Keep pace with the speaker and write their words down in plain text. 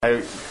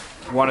I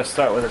want to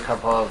start with a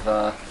couple of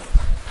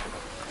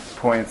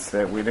points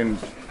that we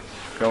didn't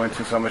go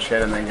into so much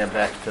yet, and then get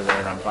back to the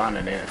Ramban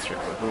and Einis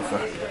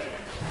Gufa.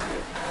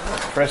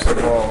 First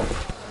of all,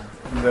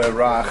 the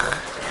Rach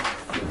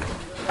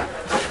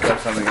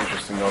got something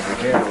interesting over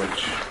here,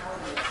 which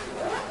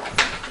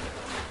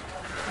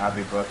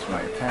Avi brought to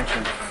my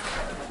attention.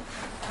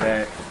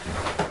 That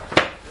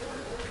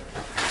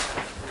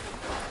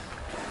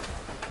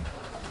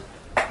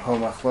whole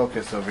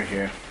machlokas over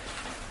here.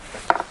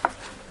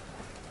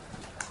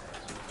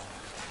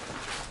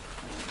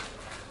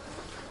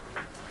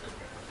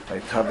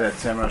 Like Tavet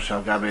Semra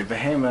Shal Gabe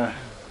Behema,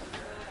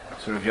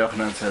 so Rav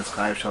Yochanan says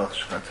Chayiv Shal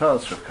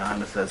Shchatos, Rav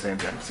Kahana says Ein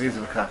Derech Ziza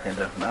B'kach, Ein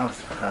Derech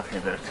Nalas B'kach,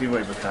 Ein Derech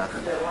Tivoi B'kach.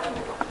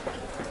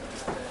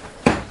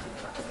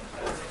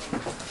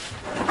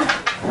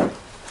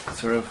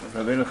 So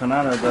Rabbeinu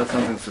Chanana does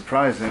something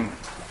surprising.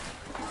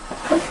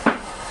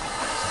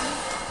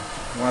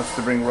 He wants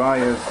to bring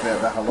rayas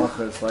that the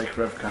halacha is like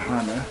Rav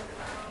Kahana,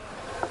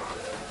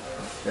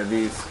 that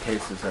these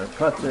cases are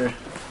pater,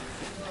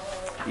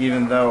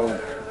 even though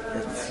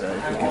it's a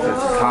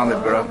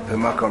Talmud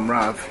b'makom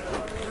Rav.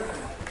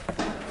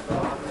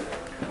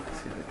 Let's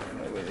see if I can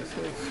know where this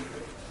is.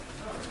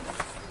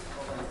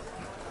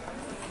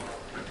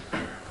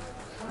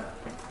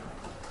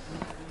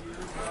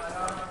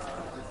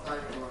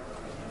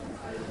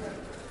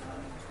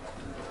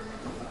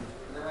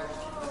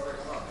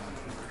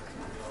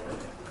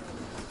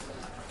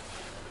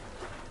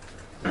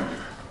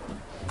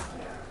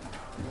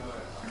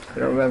 I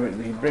don't remember.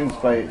 He brings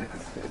by.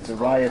 It's a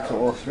raya to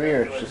all three,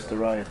 or it's just a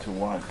raya to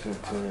one, to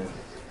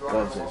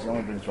Gozes. He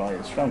only brings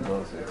rayas from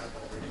Gozes.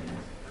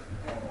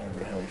 I don't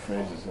remember how he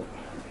phrases it.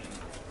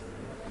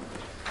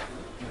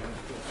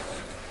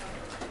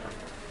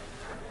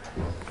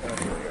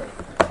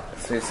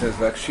 So he says,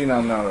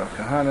 Lakshina na Rav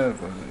Kahana.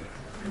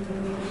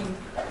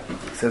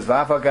 He says,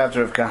 V'afal gav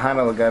Rav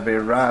Kahana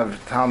l'gabe Rav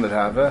Talmud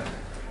Hava,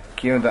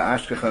 Kiyun da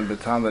Ashkechan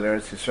b'Talmud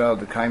Eretz Yisrael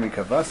d'Kaimi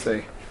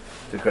Kavase,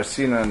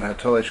 d'Karsina and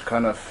Hatolish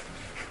Kanaf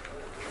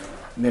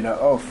Mina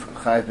of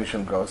Chayiv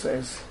B'Shem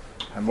Gozes,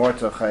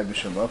 Hamorto Chayiv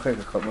B'Shem Mochek,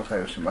 V'chot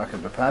Mochek B'Shem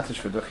Maked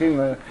B'Patish,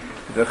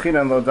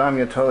 V'Dochinan Lo Dam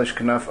Yatolish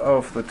Kanaf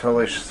Of,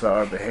 L'Tolish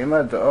Sa'ar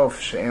Behema, D'Of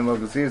She'en Lo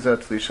Gaziza,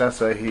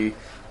 T'lishasa Hi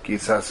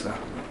Gisasa.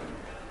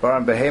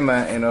 Baram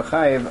Behema Eno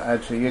Chayiv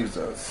Ad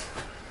She'yigzos.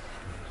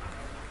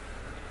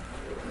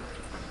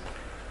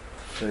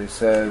 So he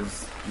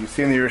says, you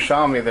see in the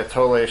Yerushalmi that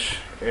Tolish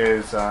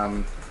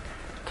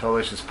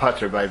is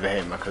pater by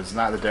Behema, because it's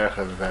not the derech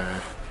of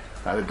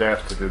not the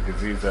derech to do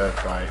Gaziza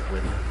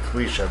with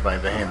Tlisha by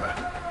Behema.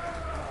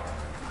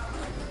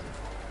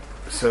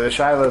 So the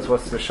shaila is,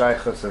 what's the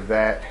shaychus of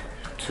that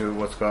to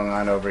what's going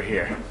on over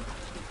here?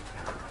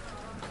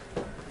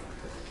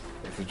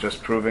 Is it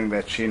just proving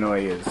that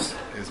Shinoi is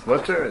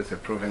mutter? Is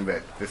it proving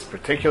that this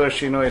particular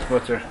Shinoi is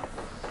mutter?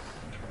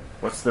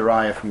 What's the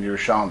raya from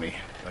Yerushalmi?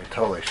 Like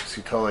Tolish.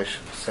 See Tolish,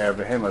 Sarah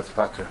Behema is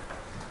pater.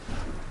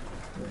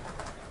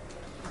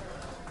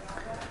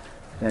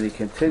 And he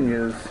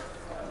continues.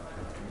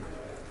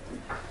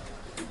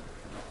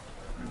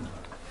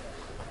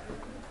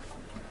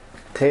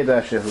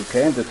 Teda shehu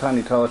came to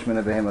Tani Tolish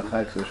mina behema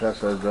chayk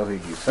sushasa zohi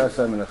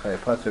gisasa mina chay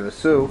pater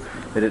v'su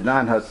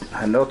v'ditnan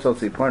hanotol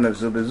tzipor of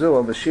zu bezu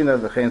al v'shina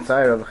v'chein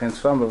tzayra v'chein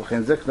tzfamba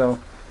v'chein zikno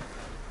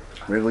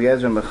Rav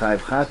Eliezer m'chayv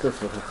chatos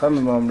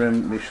v'chachamim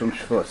omrim mishum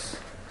shvus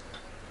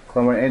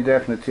Klomer ein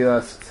derech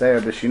netilas tzayra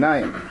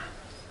b'shinayim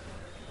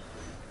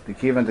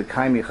B'kivan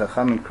d'kaimi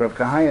chachamim krav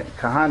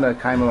kahana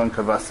kaimo and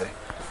kavase.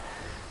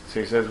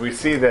 So he says, we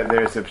see that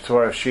there's a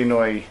p'tor of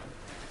shinoi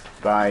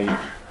by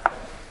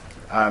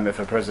if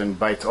a person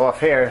bites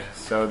off hair,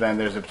 so then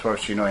there's a p'tor of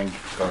shinoi in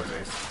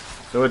gozes.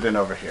 So it didn't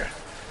over here,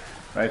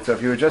 right? So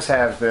if you would just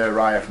have the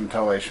raya from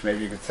Tolish,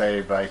 maybe you could say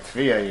by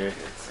Tviyah,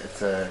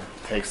 it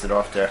takes it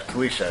off derech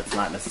Talisha. It's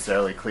not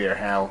necessarily clear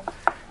how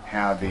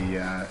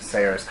the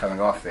seir is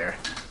coming off there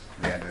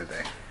at the end of the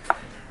day.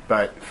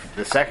 But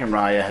the second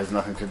raya has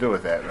nothing to do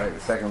with that, right? The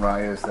second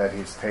raya is that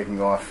he's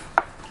taking off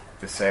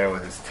the seir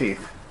with his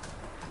teeth.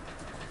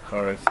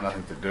 Or it's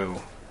nothing to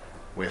do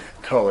with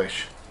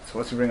Tolish. So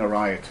what's he bring a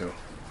raya to?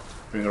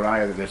 Bring a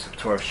raya that there's a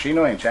p'tor of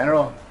Shinoi in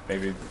general?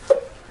 Maybe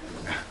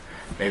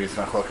it's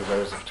machlokas that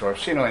there's a p'tor of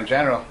Shinoi in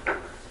general.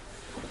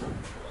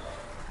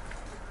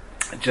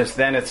 Just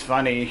then it's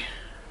funny.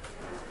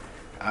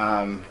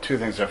 Two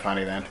things are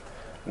funny then.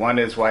 One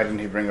is, why didn't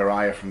he bring a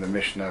raya from the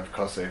Mishnah of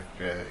Kosev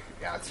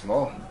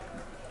Yatzmo,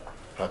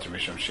 Pater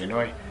Mishum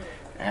Shinoi?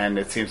 And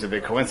it seems a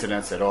big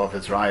coincidence that all of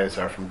his rayas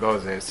are from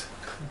Gozes.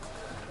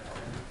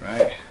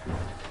 Right?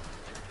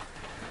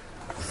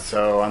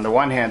 So on the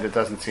one hand, it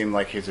doesn't seem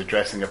like he's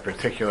addressing a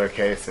particular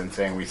case and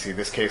saying we see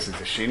this case as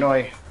a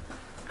Shinoi,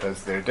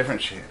 because they're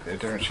different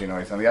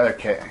Shinois. On the other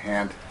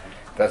hand,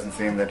 it doesn't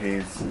seem that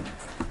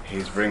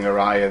he's bringing a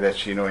raya that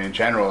Shinoi in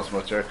general is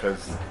mutter,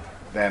 because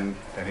then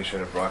he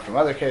should have brought from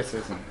other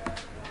cases. And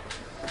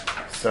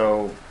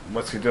so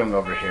what's he doing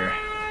over here?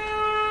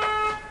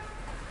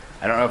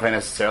 I don't know if I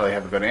necessarily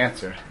have a good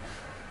answer.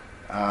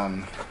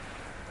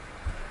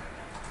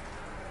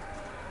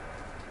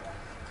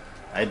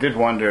 I did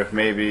wonder if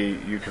maybe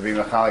you could be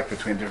machalik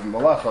between different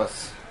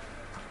malachos,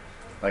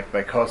 like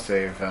by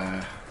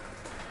kosev.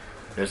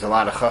 There's a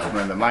lot of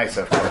chachma in the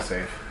ma'isa of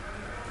kosev,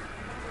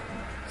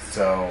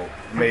 so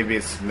maybe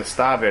it's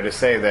mistaber to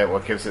say that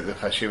what gives it the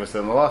chashivas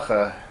of the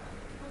malacha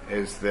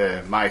is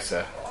the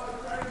ma'isa.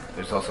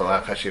 There's also a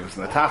lot of chashivas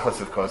in the tachlis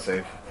of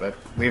kosev, but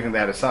leaving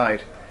that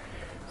aside.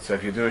 So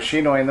if you do a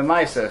shinoi in the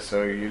ma'isa,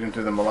 so you didn't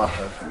do the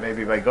malacha,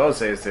 maybe by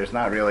gozes there's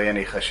not really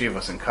any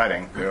chashivos in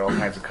cutting. There are all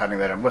kinds of cutting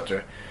that are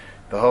mutter.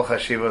 The whole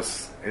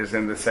chashivos is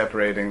in the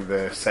separating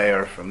the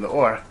seir from the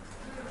or.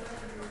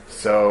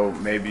 So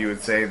maybe you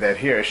would say that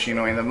here,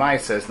 shinoi in the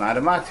ma'isa is not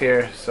a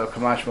matir, so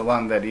kamash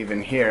malan that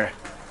even here,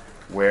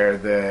 where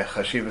the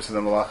chashivos of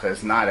the malacha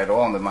is not at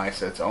all in the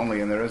ma'isa, it's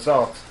only in the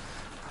result,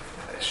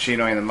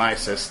 shinoi in the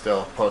ma'isa is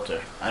still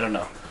poter. I don't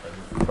know.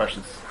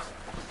 Question's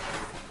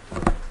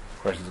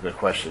a good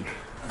question.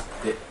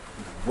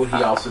 Would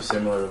he also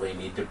similarly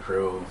need to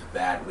prove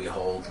that we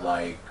hold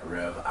like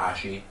Rav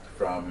Ashi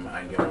from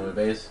Ein Gimel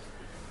Beis,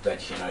 that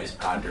Shinai's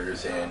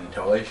Ponders and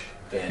Tolish?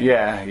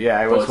 Yeah,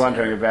 I was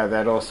wondering about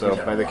that also.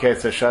 By the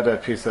case of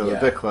Shada, piece of the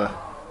Dikla.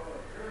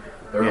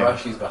 The Rav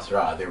Ashi's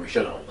Basra, there we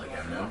should hold like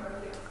him, no?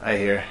 I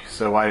hear.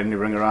 So why didn't you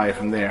bring a raya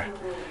from there?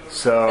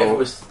 So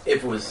if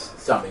it was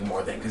something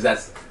more than, because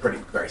that's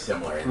very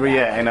similar.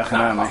 Unless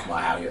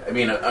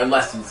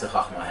it's a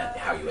chachma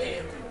how you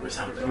aim or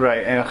something.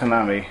 Right,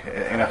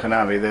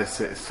 enochanami.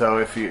 This. So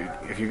if you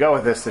go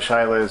with this, the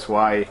shaila is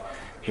why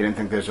he didn't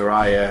think there's a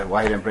raya,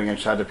 why he didn't bring in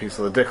shada piece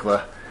of the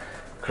dikla,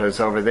 because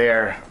over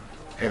there,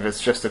 if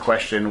it's just a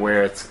question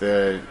where it's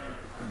the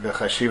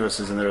chashivas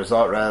is in the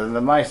result rather than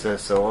the ma'isa,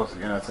 so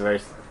it's a very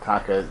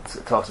taka. It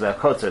talks about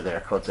kotzer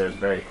there. Kotzer is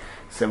very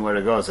similar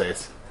to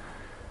gozes.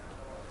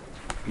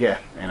 Yeah,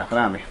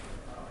 enochanami.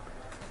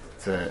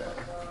 It's a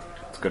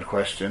good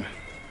question.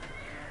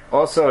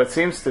 Also, it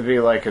seems to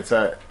be like it's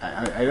a.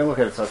 I didn't look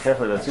at it so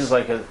carefully, but it seems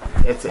like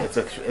it's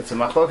a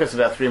machlokas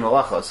about three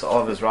malachos. So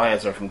all of his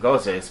rayas are from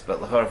gozes,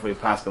 but if we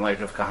pass the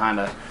like of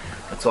kahana,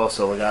 it's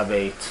also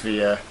lagabe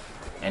tvia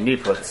and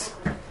niputs.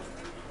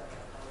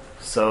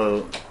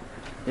 So,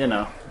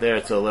 there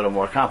it's a little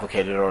more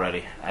complicated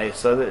already.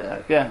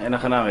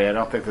 Enochanami. I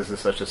don't think this is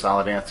such a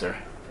solid answer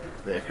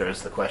that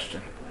occurs the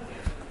question.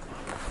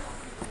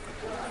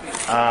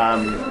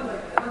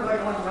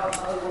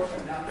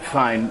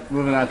 Fine.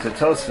 Moving on to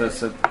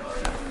Tosfos.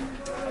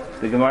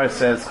 The Gemara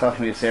says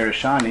Chachmi Yisera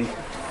Shani.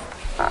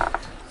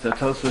 So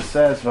Tosfos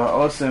says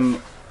Va'osim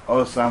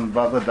Osam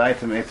Batla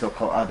Daitam Eitzel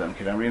Kol Adam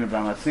Kidamrina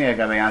B'Matzniya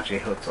Gabayanchi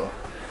Hutzol.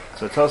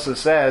 So Tosfos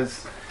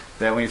says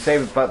that when you say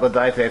Batla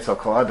Daitam Eitzel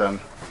Kol Adam,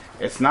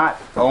 it's not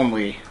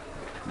only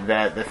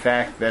that the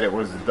fact that it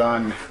was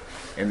done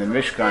in the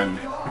Mishkan,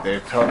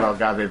 the Toval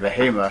Gabe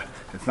Behema,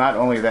 it's not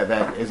only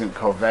that isn't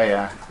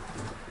Koveya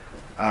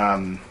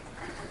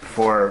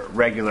for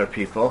regular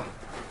people.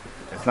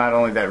 It's not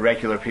only that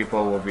regular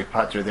people will be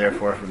patur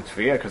therefore from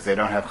Tviya because they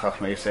don't have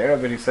Chachma Yisera,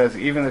 but he says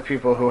even the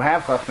people who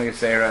have Chachma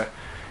Yisera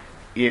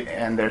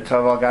and their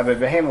Toval Gabe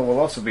Behema will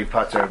also be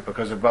patur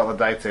because of Batla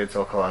Daitze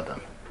Eitzel Kol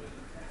Adam.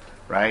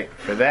 Right?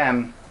 For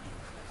them,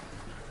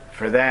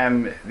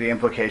 the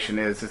implication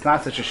is it's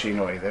not such a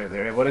shinoi.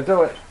 They're able to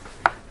do it.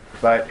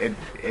 But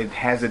it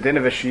has a din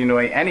of a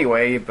shinoi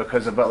anyway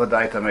because of Batla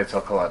Daitze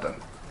Eitzel Kol Adam.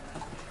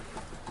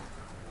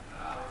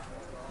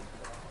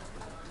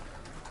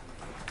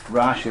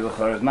 Rashi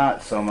L'chor is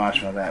not so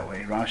much that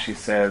way. Rashi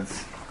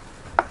says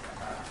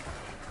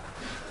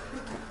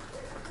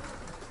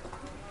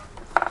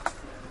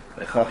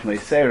Chachma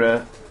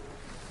Yisera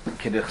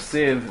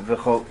K'dichsiv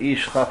v'chol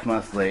ish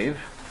chachmas leiv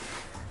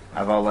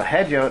aval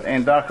lahedyot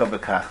ein darko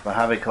b'kach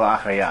v'havi kol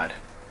achar yad.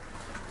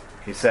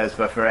 He says,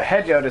 but for a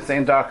hedyot it's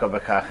ein darko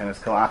b'kach and it's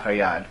kol achar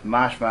yad.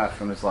 Mashma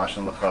from his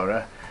lashon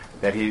l'chora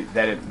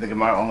the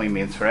Gemara only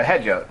means for a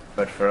hedyot,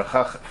 but for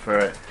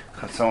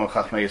someone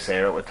Chachma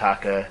Yisera it would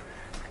taka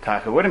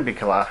wouldn't be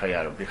kalach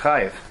hayad, it would be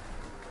chayiv.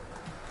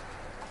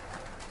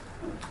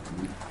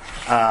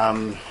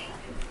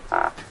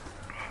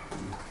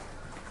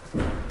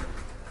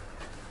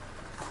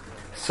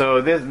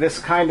 So this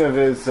kind of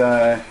is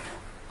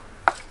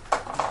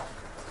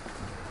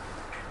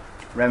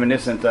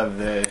reminiscent of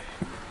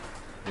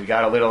we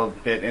got a little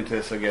bit into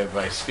this again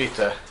by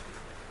Svita,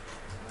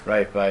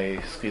 right, by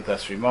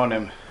Svitas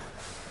Rimonim.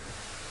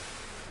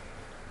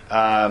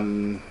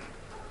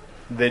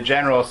 The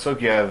general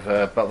sugya of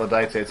Batla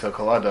Daitze Eitzel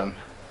Kol Adam.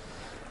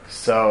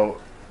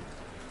 So,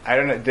 I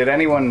don't know, did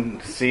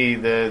anyone see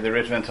the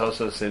Ritva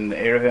Tosos in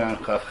Erevin and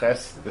Chav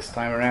Ches this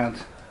time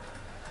around?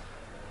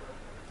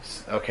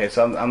 Okay,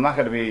 so I'm not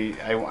going to be,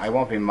 I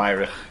won't be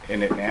Myrich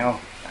in it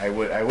now. I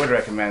would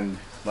recommend,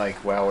 like,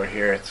 while we're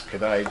here, it's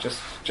Kedai,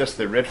 just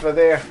the Ritva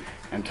there,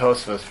 and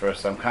Tosfos for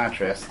some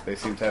contrast. They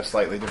seem to have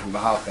slightly different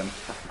Mahalchim.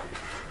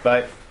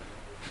 But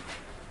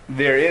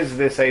there is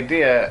this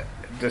idea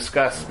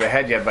discussed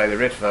behedya by the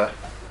Ritva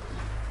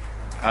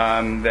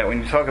that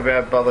when you talk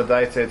about Batla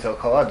Daitze Eitzel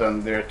Kol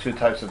Adam, there are two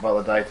types of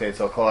Batla Daitze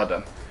Eitzel Kol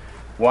Adam.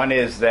 One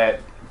is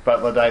that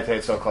Batla Daitze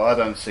Eitzel Kol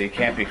Adam, so you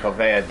can't be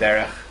Koveya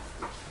Derech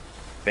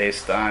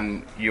based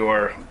on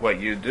what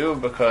you do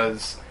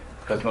because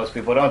most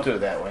people don't do it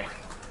that way.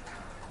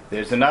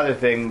 There's another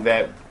thing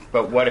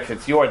but what if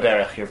it's your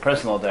derech, your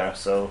personal derech?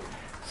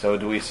 So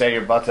do we say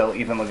you're batel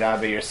even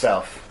lagabe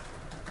yourself?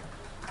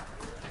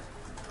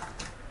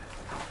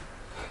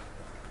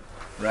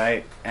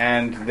 Right?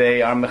 And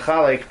they are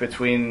mechalek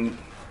between.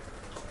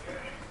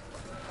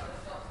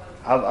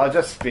 I'll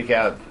just speak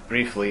out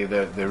briefly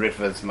the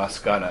Ritva's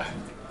maskana.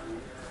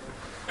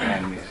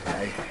 And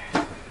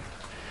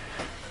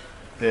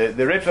the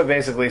Ritva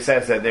basically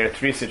says that there are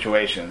three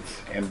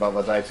situations in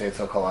Bavadai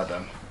Tzeitzal Kol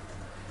Adam.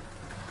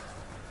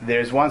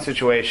 There's one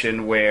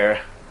situation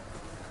where,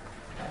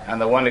 on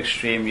the one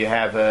extreme, you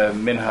have a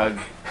minhag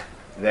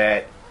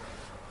that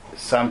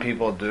some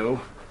people do,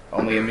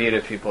 only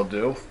immediate people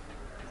do,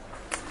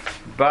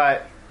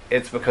 but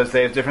it's because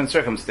they have different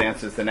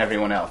circumstances than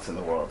everyone else in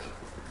the world.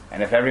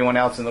 And if everyone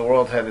else in the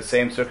world had the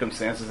same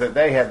circumstances that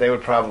they had, they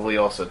would probably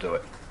also do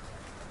it.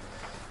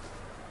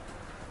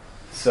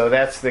 So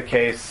that's the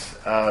case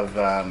of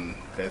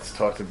that's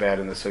talked about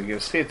in the Sugi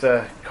of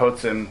Sfita,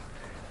 Kotzim,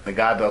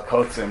 Megadol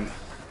Kotzim,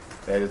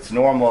 that it's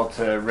normal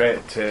to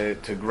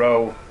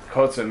grow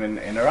Kotzim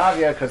in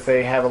Arabia because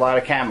they have a lot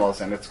of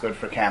camels and it's good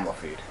for camel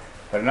feed.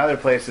 But in other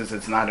places,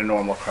 it's not a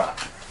normal crop.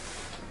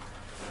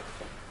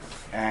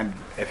 And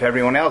if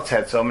everyone else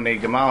had so many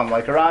gemalim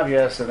like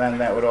Arabia, so then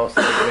that would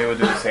also they would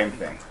do the same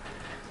thing.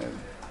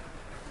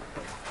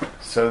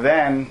 So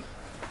then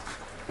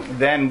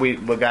we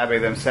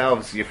Lagabe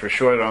themselves, you for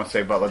sure don't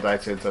say Baladai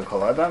Tzeitzal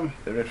Kol Adam,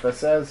 the Ritva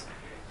says,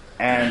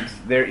 and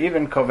they're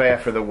even kovea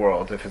for the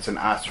world. If it's an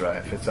asra,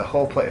 if it's a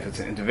whole place, if it's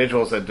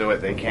individuals that do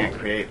it, they can't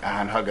create a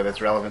hanhaga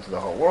that's relevant to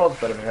the whole world.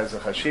 But if it has a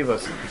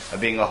chashivas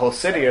of being a whole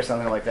city or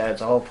something like that,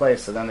 it's a whole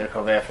place. So then they're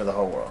kovea for the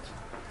whole world.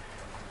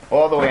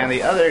 All the way on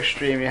the other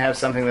extreme, you have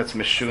something that's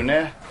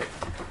meshuneh.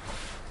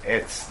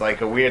 It's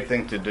like a weird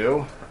thing to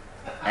do,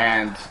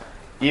 and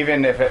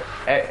even if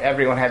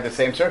everyone had the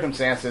same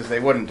circumstances, they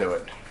wouldn't do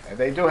it. If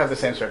they do have the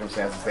same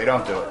circumstances, they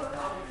don't do it.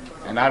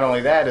 And not only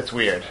that, it's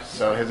weird.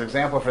 So his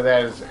example for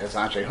that is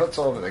Anshe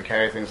Hutzel, but they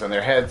carry things on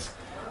their heads.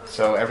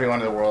 So everyone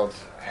in the world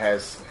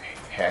has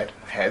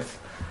heads,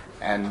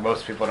 and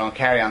most people don't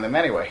carry on them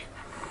anyway,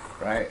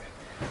 right?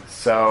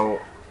 So,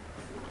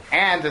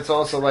 and it's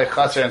also like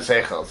chaser and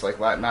seichel. It's like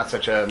not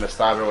such a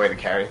mistaber way to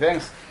carry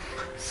things.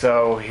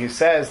 So he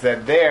says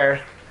that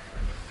there,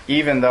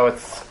 even though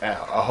it's a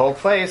whole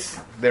place,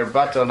 they're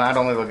batel not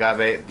only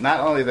lagabe, not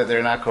only that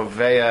they're not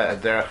koveya a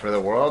derech for the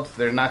world,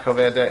 they're not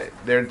koveya,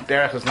 their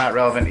derech is not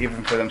relevant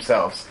even for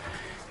themselves.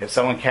 If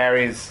someone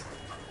carries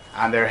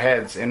on their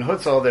heads in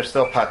Hutzel, they're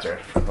still pater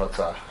from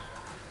Hutzah.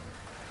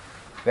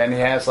 Then he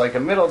has like a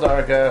middle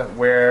darga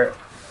where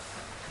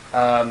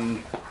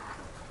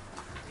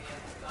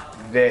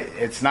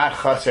it's not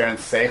chaser and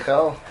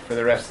seichel for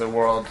the rest of the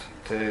world.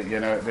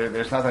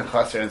 There's nothing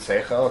chaser and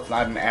seichel. It's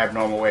not an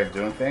abnormal way of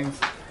doing things.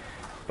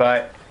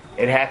 But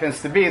it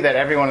happens to be that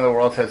everyone in the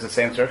world has the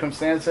same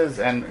circumstances,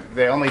 and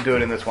they only do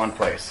it in this one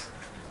place.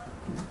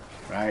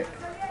 Right?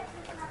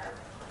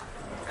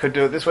 Could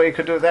do it this way, you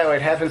could do it that way.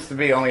 It happens to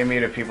be only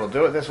immediate people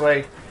do it this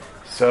way.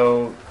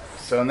 So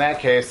in that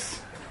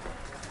case,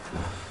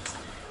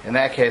 they're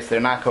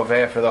not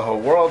koveya for the whole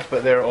world,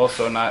 but they're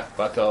also not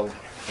batel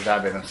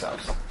lagabe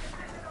themselves.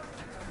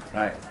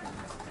 Right?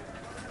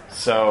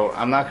 So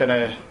I'm not going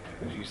to.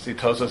 You see,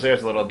 Tosos there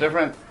is a little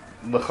different.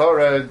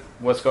 L'chora,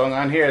 what's going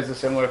on here is a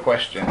similar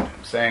question,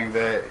 saying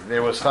that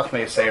there was Chachma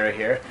Yisera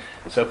here.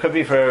 So it could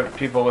be for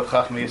people with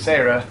Chachma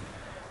Yisera,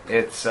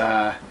 it's,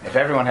 if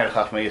everyone had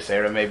Chachma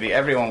Yisera, maybe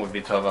everyone would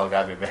be Tov al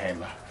Gabi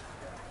Behema.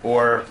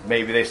 Or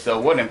maybe they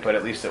still wouldn't, but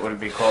at least it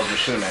wouldn't be called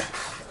Meshuneh.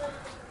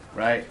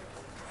 Right?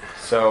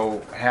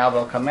 So how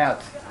they'll come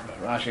out.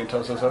 Rashi and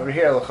Tosos over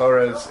here,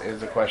 L'chora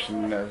is a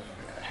question of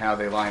how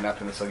they line up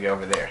in the sugya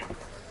over there.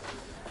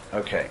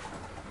 Okay.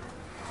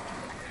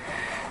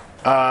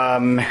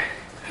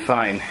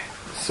 Fine.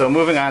 So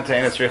moving on to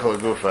Enes Richel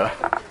Gufa.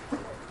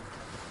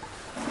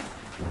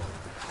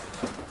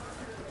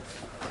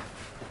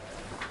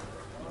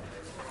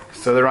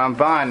 So the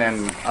Ramban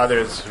and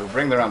others who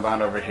bring the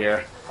Ramban over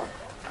here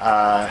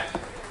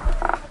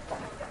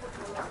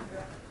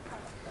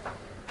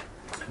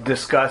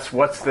discuss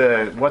what's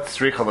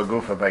Richel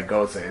Gufa by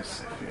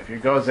Gozes. If you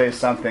Gozes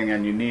something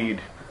and you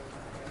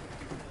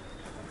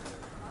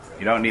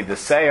don't need the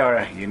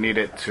Seyar, you need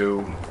it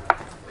to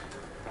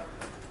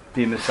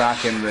be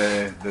misakin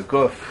the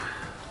guf.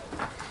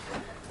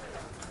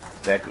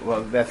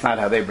 That's not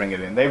how they bring it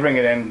in. They bring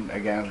it in,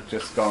 again,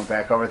 just going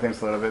back over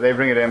things a little bit, they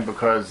bring it in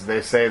because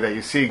they say that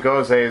you see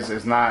Gozes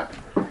is not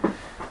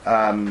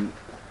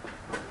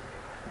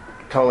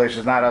Tolish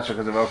is not Asher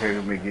because of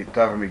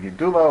Davar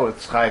Migidulo,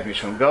 it's Chayiv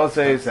Mishum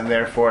Gozes, and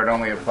therefore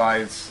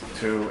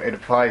it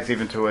applies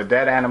even to a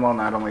dead animal,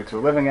 not only to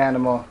a living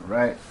animal,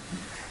 right?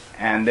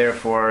 And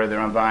therefore the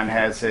Ramban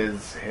has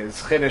his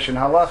chiddush in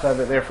halacha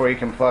that therefore you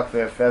can pluck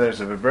the feathers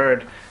of a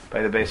bird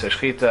by the base of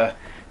shchita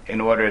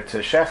in order to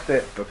shecht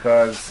it,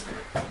 because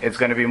it's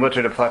going to be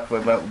mutter to pluck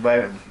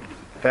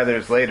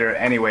feathers later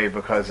anyway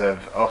because of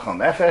ochel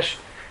nefesh,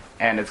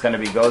 and it's going to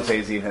be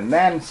gozes even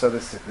then. So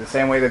this the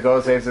same way the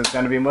gozes is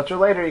going to be mutter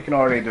later. You can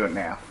already do it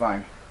now.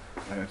 Fine.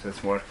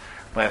 It's more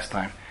last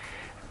time.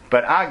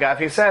 But agav,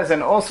 he says,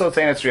 and also it's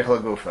ein tzricha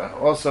lagufa.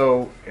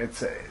 Also,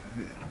 it's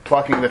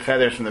plucking the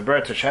feathers from the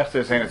bird to shechter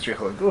is ein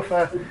tzricha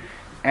lagufa,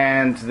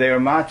 and they're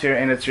matir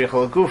ein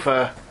tzricha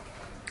lagufa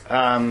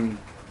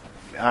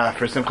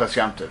for simchas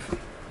Yom Tov.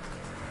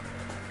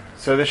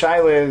 So the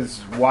shaila is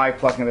why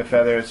plucking the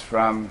feathers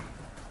from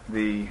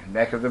the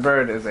neck of the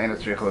bird is ein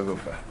tzricha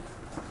lagufa.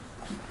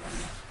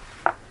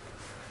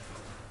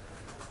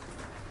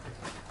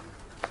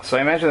 So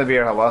I mentioned the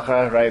Bir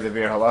Halacha, right? The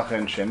Bir Halacha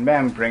in Shin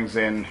Mem brings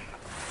in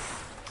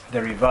the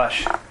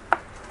Rivash.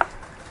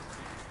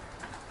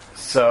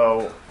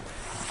 So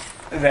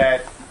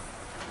that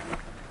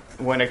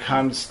when it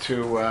comes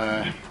to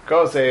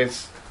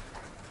gozes,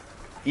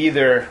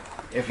 either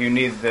if you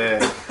need the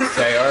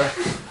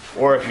Sayar,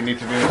 or if you need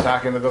to be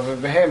Misakin the Gufa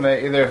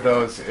Behema, either of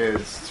those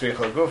is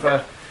Tzricha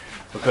Gufa,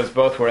 because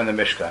both were in the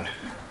Mishkan.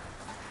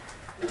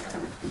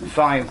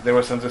 Fine, there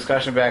was some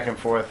discussion back and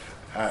forth.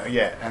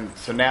 And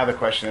so now the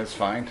question is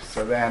fine.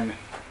 So then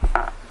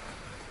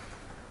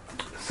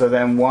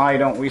why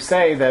don't we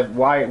say that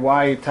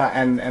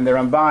and the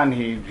Ramban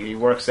he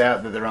works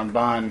out that the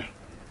Ramban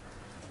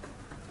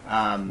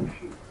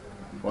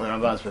the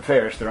Ramban's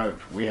Beferish,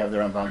 we have the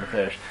Ramban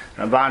Beferish.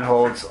 Ramban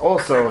holds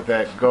also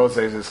that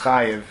Gozes is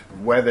Chayiv,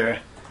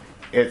 whether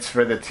it's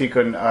for the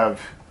tikkun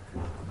of,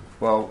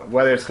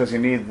 whether it's because you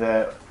need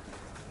the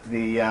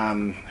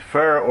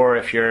fur or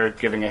if you're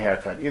giving a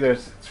haircut. Either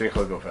is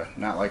tzricha gufa,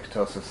 not like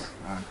Tosas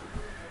on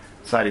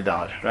Sadi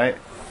Daled, right?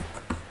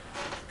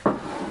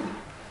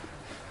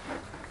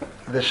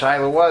 The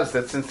shaila was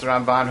that since the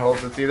Ramban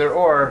holds it's either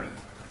or,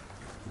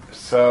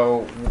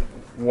 so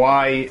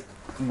why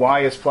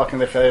is plucking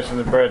the feathers from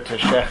the bird to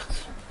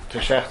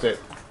shecht it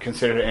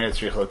considered ein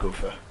tzricha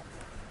gufa?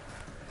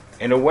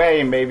 In a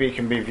way, maybe it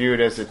can be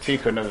viewed as a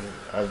tikkun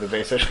of the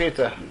Beis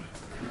HaShchita,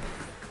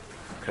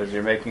 because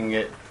you're making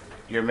it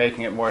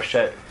more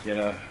shaykh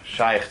to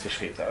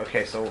shchita.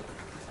 Okay, so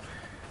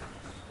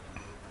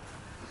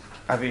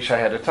Avishai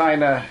had a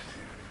taina,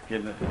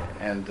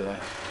 and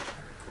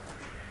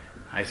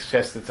I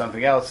suggested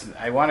something else.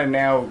 I want to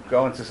now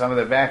go into some of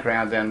the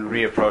background and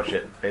reapproach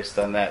it based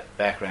on that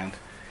background.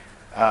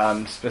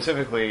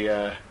 Specifically,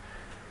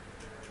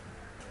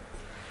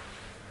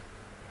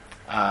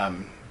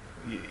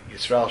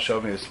 Yisrael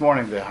showed me this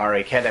morning the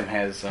Harei Kedem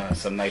has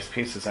some nice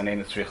pieces on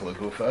ein tzricha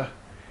lagufa.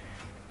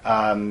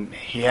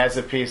 He has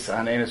a piece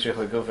on ein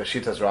tzricha lagufa,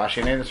 Shitas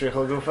Rashi and ein tzricha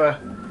lagufa.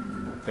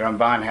 The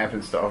Ramban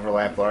happens to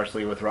overlap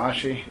largely with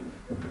Rashi.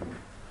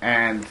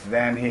 And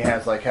then he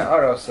has like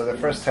Ha'ara, so the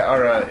first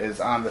Ha'ara is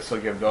on the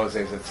Sugi of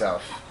Gozes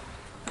itself.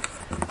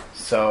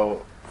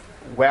 So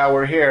while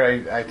we're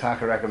here, I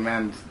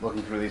recommend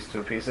looking through these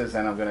two pieces,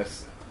 and I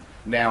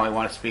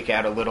want to speak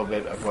out a little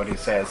bit of what he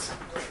says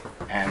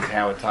and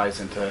how it ties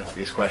into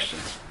these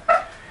questions.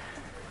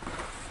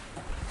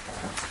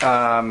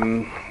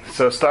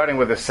 So starting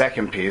with the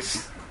second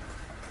piece,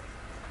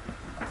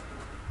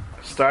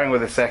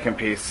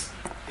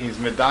 he's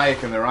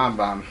medayik in the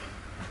Rambam.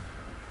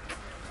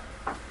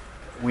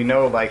 We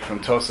know, like from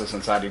Tosas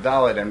and Sadi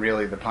Daled, and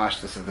really the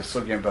pashtus of the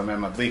Sugya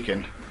B'mem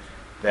Adlikin,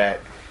 that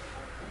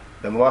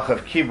the Malach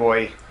of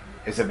Kiboy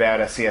is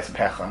about Asiyas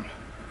Pecham,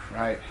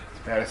 right?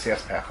 It's about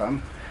Asiyas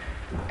Pecham.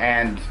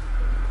 And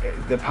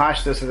the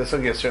pashtus of the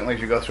Sugya, certainly if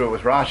you go through it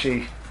with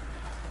Rashi,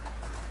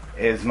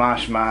 is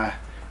mashma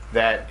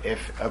that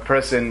if a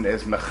person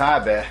is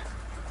mechabe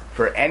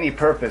for any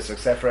purpose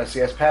except for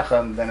Asiyas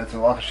Pecham, then it's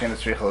Malach Hashem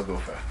Tzricha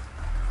Lagufa.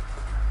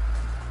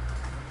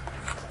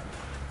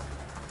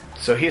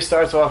 So he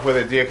starts off with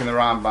a diak in the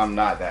Rambam,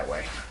 not that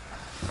way.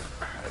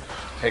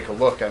 Take a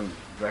look. I'm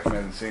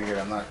recommending seeing it.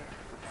 I'm not.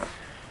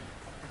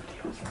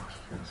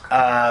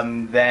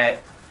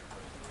 That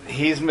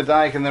he's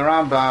medayik in the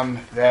Rambam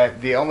that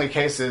the only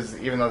cases,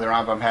 even though the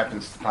Rambam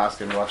happens to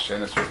paskin Malach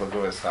She'ein Tzricha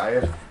Lagufa is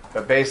chayiv,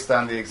 but based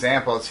on the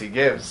examples he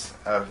gives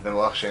of the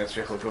Malach She'ein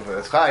Tzricha Lagufa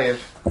that's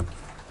chayiv,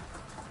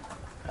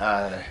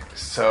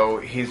 so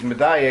he's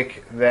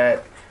medayik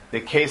that the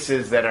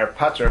cases that are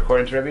pater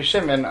according to Rabbi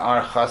Shimon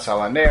are chas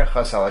al aner,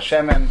 chas al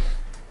shemen.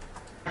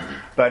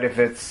 But if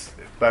it's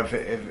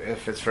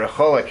for a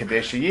chola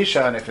kadesh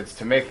yisha, and if it's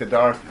to make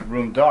the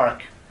room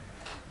dark,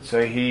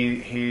 so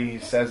he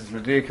says it's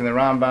medayik in the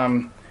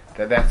Rambam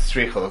that's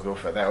tzricha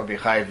lagufa. That would be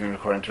chayivim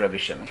according to Rabbi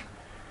Shimon.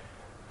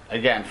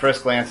 Again,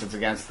 first glance it's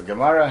against the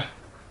Gemara.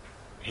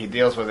 He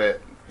deals with it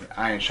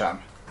ayin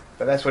sham,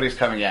 but that's what he's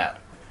coming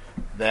at.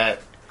 That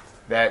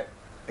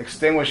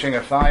extinguishing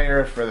a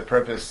fire for the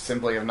purpose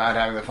simply of not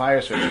having the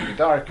fire so it should be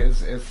dark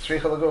is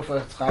tzricha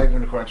lagufa. It's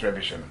chayivim according to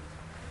Rabbi Shimon.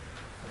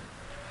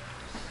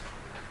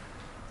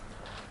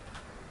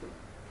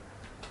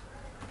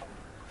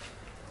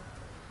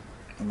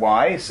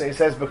 Why? So he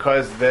says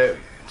because the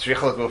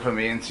tzricha lagufa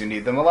means you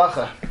need the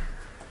malacha.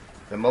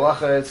 The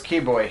malacha is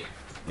kiboy.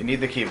 You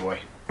need the kiboy.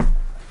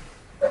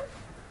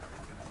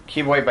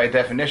 Kiboy by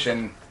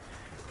definition,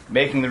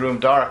 making the room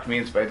dark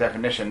means by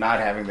definition not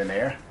having the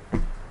nair.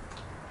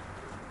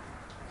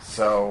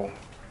 So,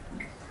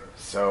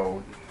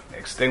 So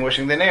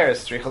extinguishing the nair is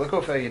tzricha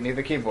l'gufa. You need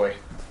the kiboy.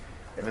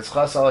 If it's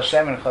chasal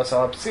Hashem and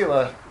chasal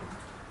psila,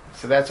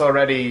 so that's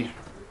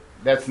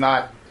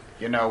not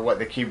what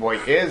the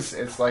kiboy is.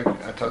 It's like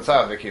a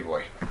totzah of the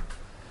kiboy.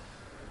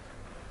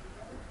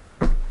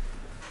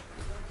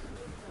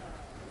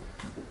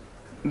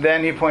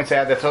 Then he points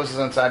out that Tosas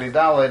on Tzadi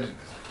Daled.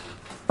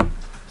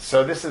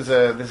 So this is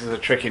a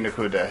tricky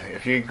nakuda.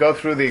 If you go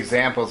through the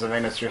examples of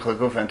Enes Tzricha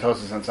L'Gufa and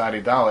Tosas on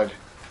Tzadi Daled,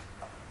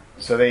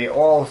 so they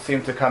all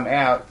seem to come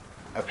out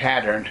a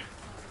pattern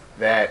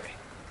that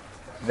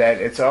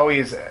it's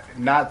always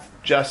not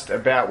just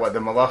about what the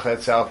malacha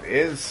itself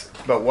is,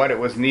 but what it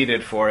was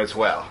needed for as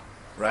well,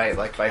 right?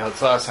 Like by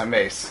Hotzas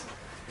Hames.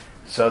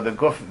 So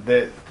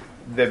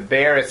the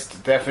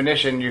barest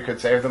definition you could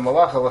say of the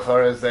malacha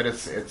l'chara is that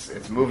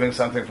it's moving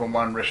something from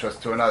one rishus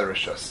to another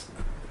rishus.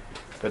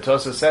 But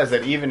Tosafos says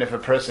that even if a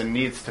person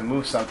needs to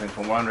move something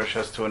from one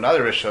rishus to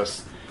another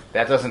rishus,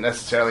 that doesn't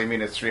necessarily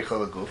mean it's tzricha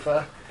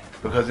l'gufa,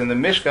 because in the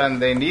Mishkan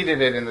they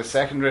needed it in the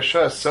second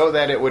rishus so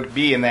that it would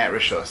be in that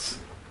rishus.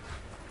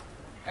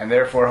 And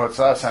therefore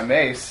Hotzas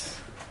HaMeis,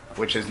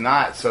 which is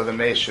not so the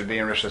mace should be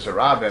in Rishus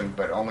HaRabim,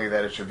 but only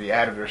that it should be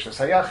out of Rishus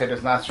HaYachid,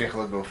 is not tzricha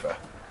l'gufa.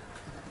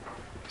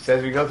 He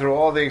says we go through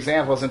all the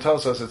examples in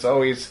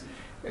Tosafos,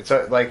 it's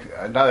like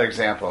another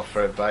example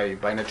by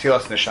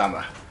Natilas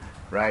Neshama,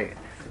 right?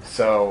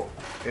 So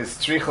is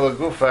tzricha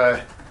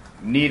l'gufa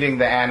needing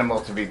the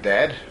animal to be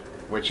dead,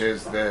 which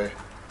is the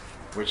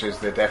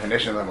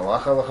definition of the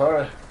malacha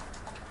l'chora?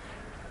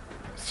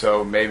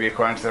 So maybe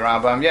according to the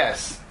Rambam,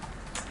 yes.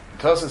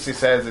 Tosafos, he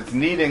says it's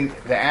needing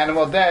the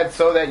animal dead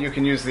so that you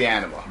can use the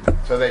animal,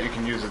 so that you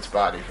can use its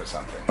body for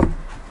something. You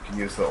can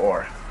use the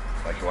ore,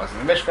 like it was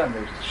in the Mishkan.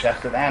 They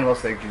shechted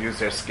animals, they could use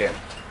their skin.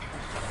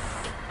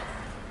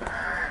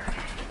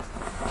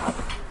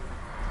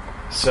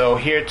 So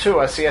here too,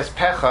 Asiyas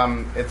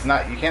Pecham, it's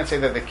not. You can't say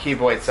that the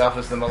kiboy itself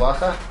is the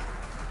malacha,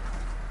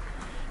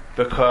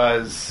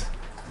 because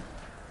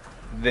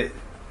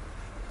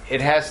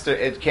it has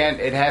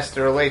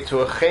to relate to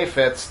a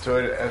chayfetz, to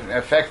an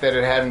effect that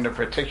it had in a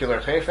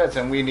particular chayfetz,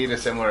 and we need a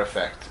similar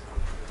effect.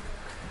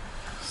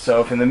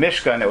 So if in the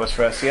Mishkan it was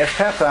for Asiyas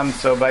Pecham,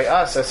 so by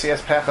us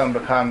Asiyas Pecham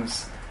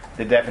becomes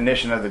the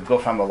definition of the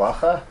guf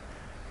hamalacha,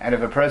 and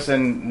if a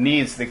person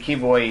needs the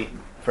kiboy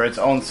for its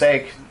own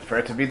sake, for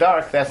it to be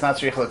dark, that's not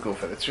tzricha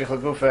l'gufa. The tzricha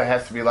l'gufa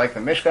has to be like the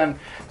Mishkan,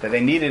 that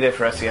they needed it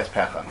for Asiyas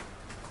Pecham.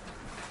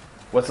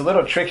 What's a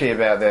little tricky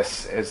about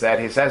this is that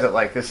he says it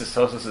like this is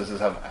Tosafos'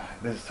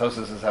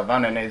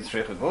 Havana needs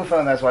tzricha l'gufa,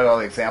 and that's why all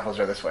the examples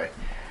are this way.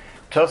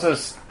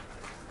 Tosafos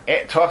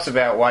talks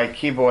about why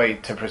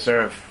kiboy to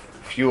preserve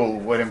fuel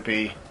wouldn't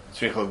be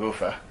tzricha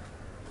l'gufa.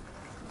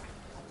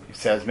 He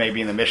says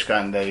maybe in the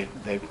Mishkan they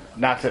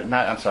not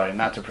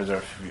to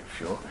preserve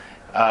fuel,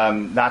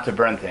 not to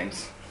burn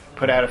things,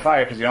 put out a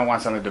fire because you don't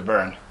want something to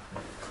burn,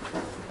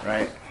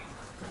 right?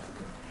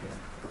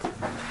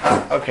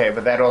 Okay,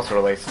 but that also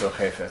relates to a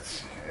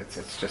chayfetz.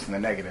 It's just in the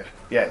negative.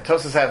 Yeah,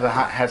 Tosafos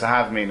has a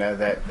havmina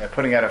that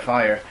putting out a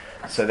fire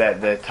so that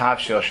the top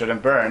shell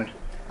shouldn't burn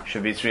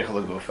should be tzricha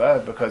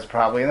l'gufa, because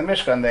probably in the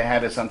Mishkan they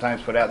had to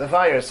sometimes put out the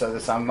fire so the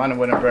samman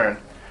wouldn't burn.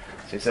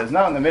 So he says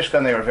no, in the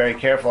Mishkan they were very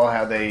careful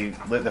how they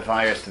lit the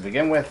fires to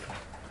begin with,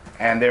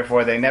 and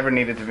therefore they never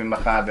needed to be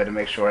machaber to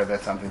make sure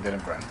that something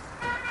didn't burn.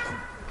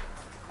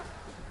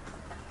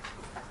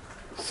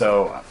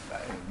 So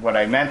what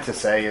I meant to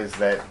say is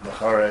that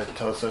l'chora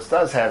Tosafos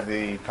does have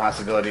the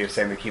possibility of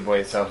saying the kiboy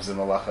itself is a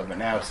malacha, but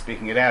now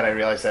speaking it out I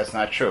realize that's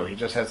not true. He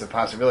just has the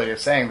possibility of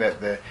saying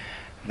that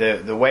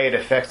the way it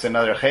affects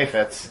another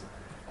chayfetz,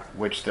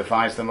 which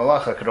defines the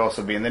malacha, could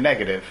also be in the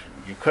negative.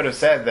 You could have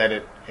said that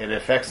it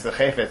affects the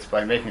chayfetz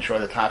by making sure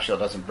the top shell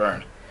doesn't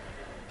burn.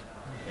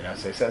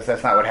 So he says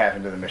that's not what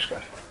happened to the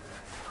Mishkan.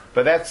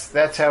 But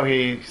that's how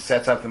he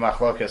sets up the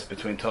machlokas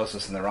between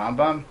Tosafos and the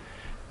Rambam,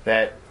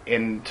 that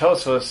in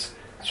Tosafos,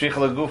 tzricha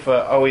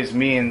l'gufa always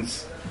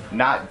means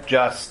not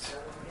just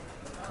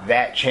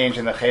that change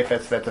in the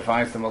chayfetz that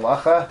defines the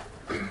malacha,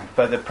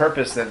 but the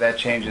purpose that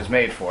change is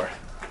made for.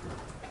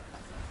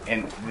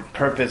 And the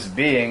purpose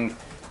being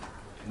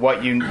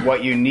what you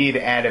need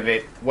out of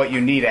it, what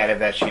you need out of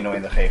that shinoi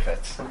in the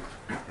chayfetz.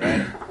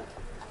 Right?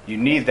 You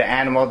need the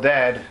animal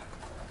dead.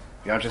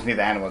 You don't just need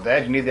the animal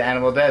dead. You need the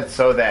animal dead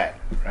so that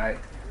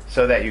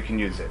you can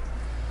use it.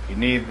 You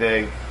need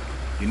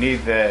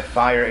the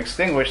fire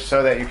extinguished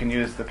so that you can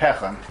use the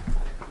pecham.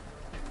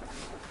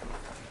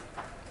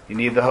 You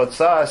need the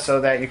hotzah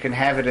so that you can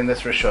have it in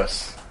this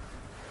rishus.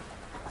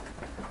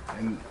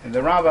 In the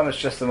Rambam, it's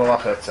just the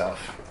malacha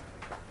itself.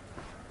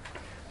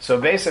 So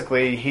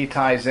basically, he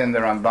ties in the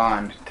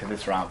Ramban to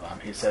this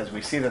Rambam. He says,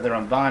 we see that the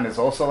Ramban is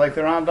also like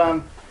the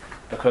Rambam,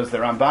 because the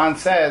Ramban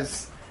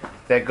says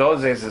that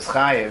gozes is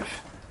chayiv,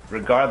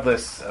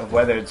 regardless of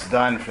whether it's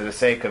done for the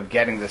sake of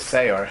getting the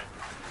seyor,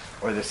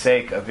 or the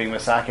sake of being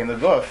masak in the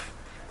guf,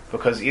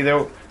 because you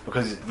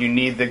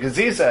need the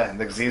geziza, and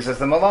the geziza is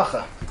the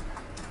malacha.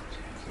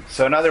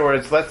 So in other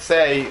words, let's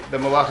say the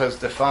malacha is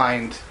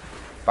defined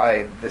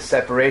by the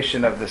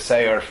separation of the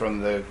seyor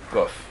from the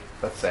guf,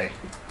 let's say.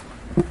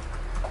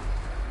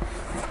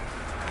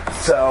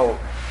 So,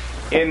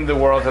 in the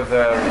world of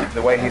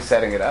the way he's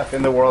setting it up,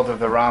 in the world of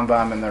the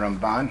Rambam and the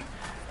Ramban,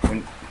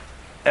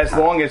 as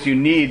long as you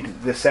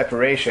need the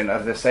separation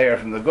of the seir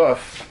from the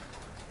guf,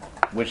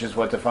 which is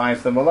what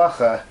defines the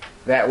malacha,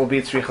 that will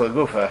be tzrich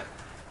l'gufa.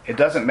 It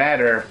doesn't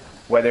matter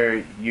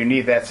whether you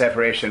need that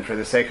separation for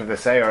the sake of the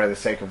seir or the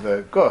sake of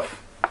the guf,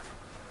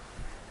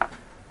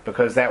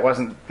 because that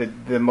wasn't the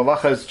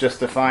malacha is just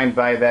defined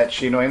by that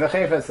shinoi and the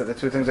chayfetz, that the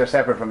two things are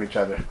separate from each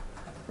other,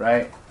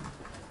 right?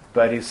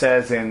 But he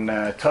says in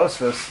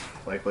Tosfos,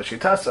 like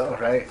l'shitaso,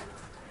 right?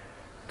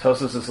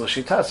 Tosfos is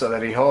l'shitaso,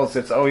 that he holds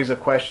it's always a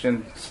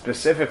question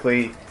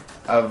specifically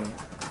of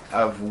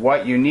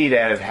what you need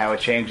out of how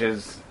it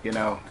changes,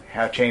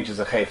 how it changes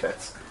a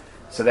chayfetz.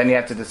 So then you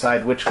have to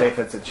decide which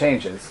chayfetz it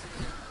changes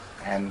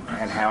and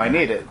how I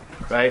need it,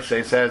 right? So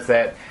he says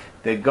that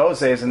the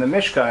gozes in the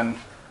Mishkan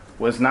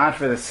was not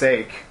for the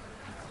sake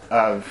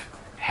of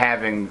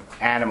having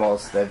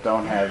animals that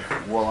don't have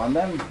wool on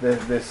them.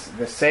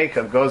 The sake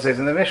of gozes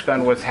in the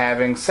Mishkan was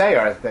having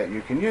seyar that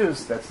you can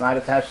use that's not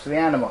attached to the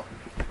animal,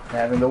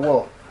 having the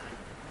wool.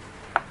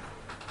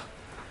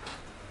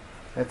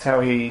 That's how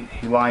he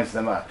lines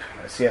them up.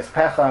 Siyas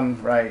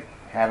pecham, right,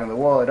 having the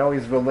wool, it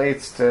always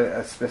relates to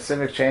a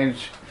specific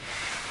change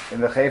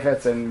in the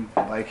chayfetz and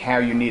like how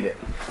you need it.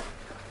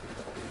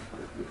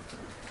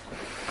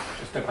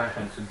 Just to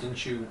clarify, so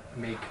didn't you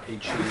make a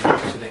change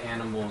to the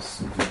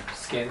animal's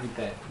skin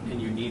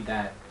and you need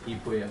that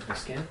ipui of the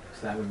skin?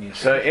 So that would be a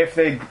change. So if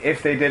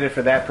they did it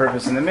for that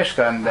purpose in the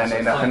Mishkan, then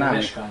it's telling the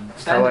Mishkan. At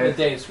the end of the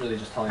day, it's really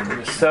just telling the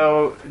Mishkan.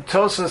 So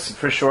Tosfos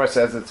for sure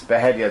says it's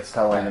behedya, it's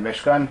telling the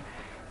Mishkan.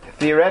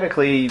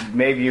 Theoretically,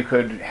 maybe you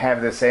could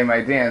have the same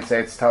idea and say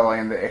it's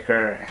telling the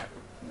ikar,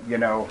 the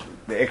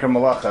ikar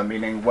malacha,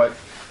 meaning what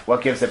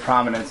gives it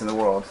prominence in the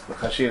world. The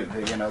chashiv,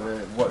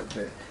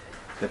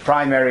 the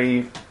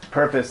primary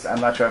purpose. I'm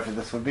not sure if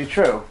this would be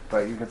true,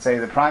 but you could say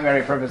the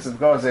primary purpose of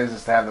gozes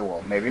is to have the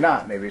wool. Maybe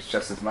not. Maybe it's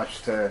just as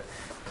much to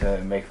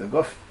make the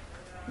guf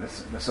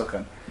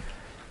mesukhan.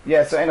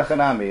 Yeah. So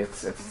enochanami,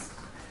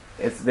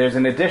 it's there's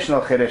an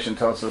additional chiddush in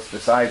Tosfos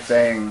besides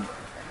saying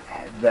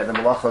that the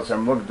malachos are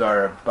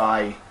mugdar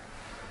by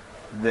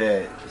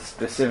the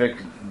specific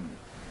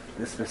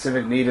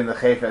need in the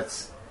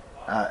chayfetz,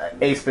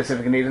 a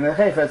specific need in the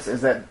chayfetz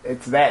is that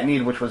it's that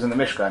need which was in the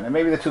Mishkan, and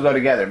maybe the two go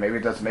together. Maybe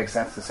it doesn't make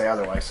sense to say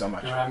otherwise so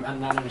much. No, I'm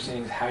not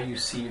understanding how you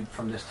see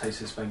from this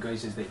taisis by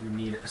guys is that you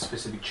need a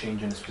specific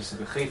change in a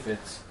specific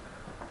chayfetz.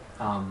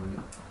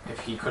 If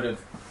he could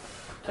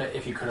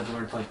have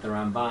learned like the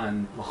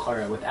Ramban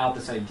l'chara without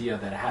this idea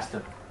that it has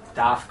to the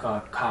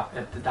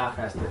dafka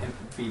has to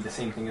be the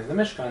same thing as the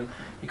Mishkan,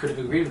 he could have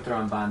agreed with the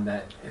Ramban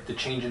that if the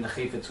change in the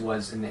chayfetz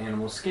was in the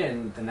animal's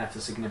skin, then that's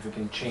a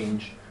significant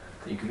change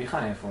that you could be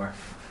chayav for.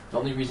 The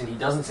only reason he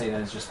doesn't say that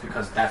is just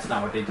because that's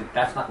not what they did.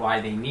 That's not why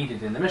they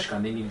needed it in the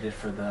Mishkan. They needed it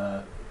for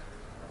the.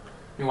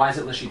 Why is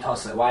it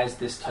l'shitasa? Why is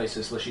this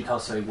taisus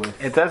l'shitasa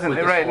with? It doesn't.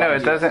 Right? No,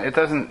 it doesn't.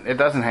 It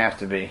doesn't have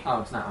to be.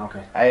 Oh, it's not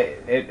okay.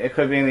 It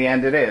could be in the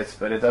end. It is,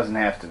 but it doesn't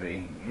have to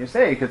be. You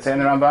could say in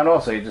the Ramban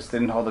also. You just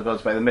didn't hold the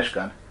goats by the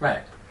Mishkan.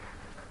 Right.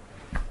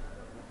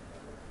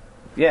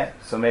 Yeah.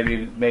 So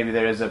maybe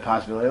there is a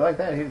possibility like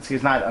that.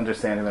 He's not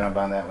understanding the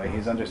Ramban that way.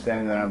 He's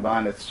understanding the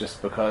Ramban. It's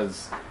just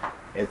because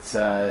it's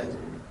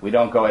we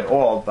don't go at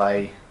all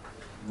by.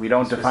 We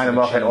don't define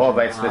the malach at all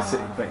by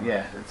specific, but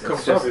yeah, it's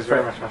just,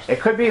 it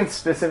could be in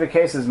specific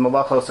cases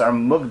malachos are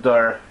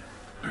mugdar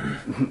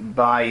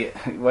by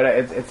what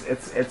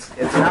it's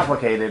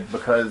complicated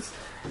because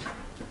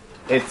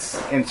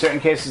it's in certain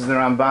cases in the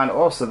Ramban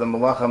also the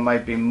malacha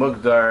might be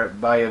mugdar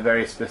by a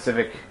very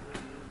specific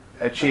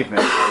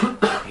achievement.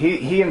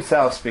 He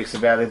himself speaks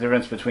about the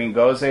difference between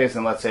gozes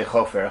and let's say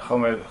chofer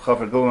guma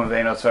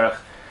ve'eno tzarech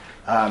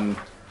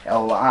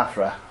el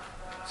la'afra.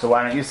 So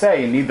why don't you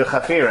say you need the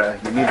chafira?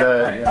 You need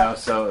the,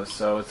 so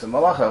it's a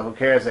malacha. Who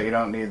cares that you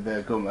don't need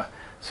the guma?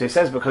 So he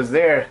says because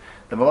there,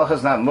 the malacha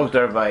is not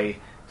mugdar by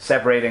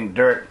separating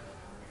dirt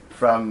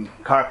from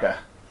karka.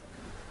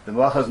 The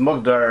malacha is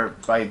mugdar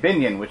by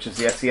binyan, which is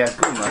the esiyat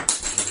guma.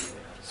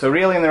 So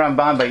really in the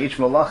Ramban, by each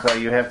malacha,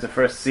 you have to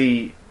first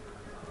see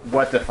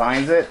what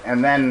defines it,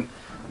 and then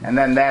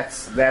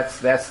that's the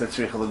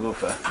tzricha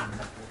l'gufa.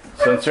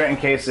 So in certain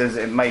cases,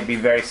 it might be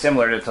very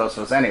similar to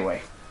Tosfos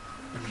anyway.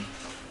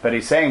 But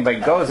he's saying by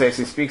gozes,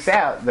 he speaks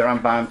out, the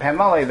Ramban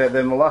Pamali, that the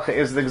malacha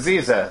is the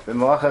gziza. The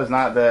malacha is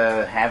not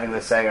the having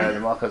the segar,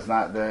 the malacha is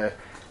not the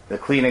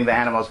cleaning the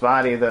animal's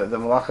body, the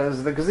malacha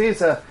is the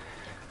gziza.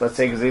 Let's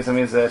say gziza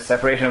means the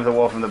separation of the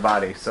wool from the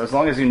body. So as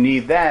long as you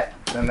need that,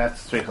 then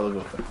that's tzricha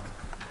l'gufa.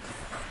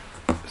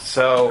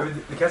 So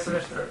the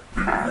Kesef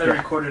they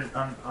recorded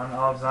on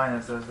Olive Zion,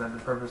 it says that the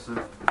purpose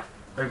of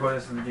they go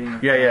this in the beginning.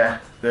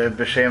 The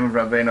B'Shem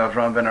Rabbeinu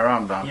Avram ben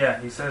Arambam.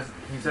 Yeah, he says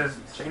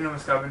Sheinu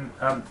Miskabin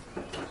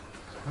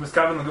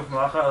Miskabin L'Guf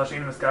Malacha, Ela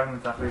Sheinu Miskabin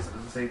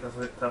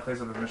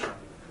L'Tachlis of the Mishnah.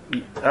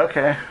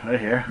 Okay, right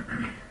here.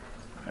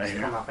 It's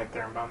not like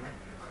their Rambam.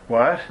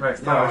 What?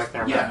 Right. No, like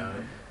their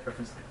Rambam.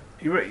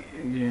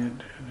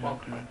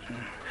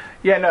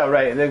 Yeah, no,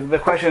 right. The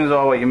question is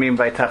all what you mean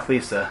by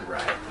tachlisa.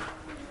 Right.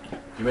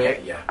 You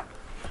may, yeah.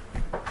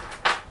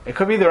 It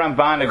could be the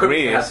Ramban It could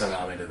be agrees. some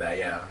element of that,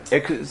 yeah.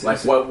 It could, Like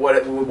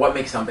what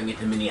makes something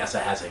into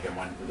Miniasa Hezek and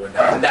when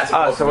not. That's a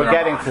quote so from we're the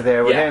getting Ramban. to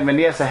there. Yeah.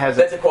 Meniasa has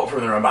That's a quote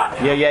from the Ramban.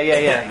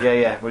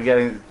 Yeah. We're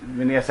getting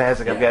Meniasa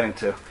Hezek. I'm Yeah. getting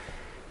to.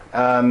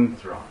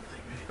 That's wrong.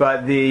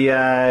 But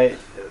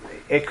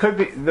it could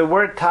be the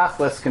word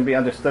tachlis can be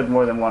understood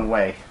more than one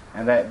way,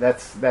 and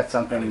that's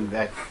something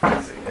that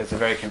is a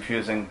very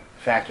confusing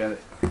factor in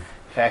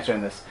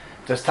this.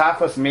 Does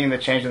tachlis mean the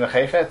change in the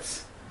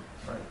chayfetz?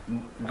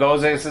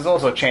 Gozes is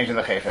also changing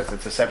the chayfetz.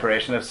 It's a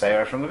separation of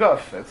seir from the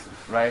guf. It's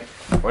right.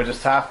 Or does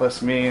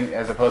tachlis mean,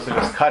 as opposed to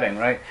just cutting,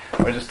 right?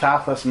 Or does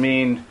tachlis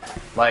mean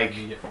like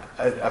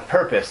a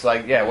purpose,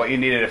 like what you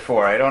needed it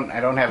for? I don't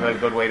have a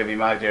good way to be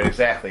magdir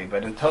exactly,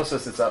 but in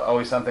Tosas it's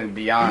always something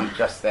beyond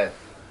just that.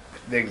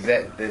 The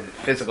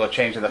physical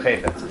change in the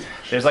chayfetz.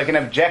 There's like an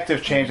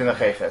objective change in the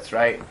chayfetz,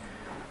 right?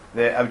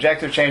 The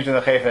objective change in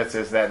the chayfetz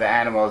is that the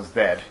animal is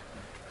dead.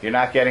 You're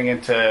not getting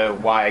into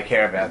why I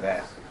care about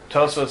that.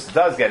 Tosfos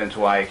does get into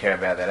why I care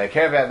about that. I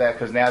care about that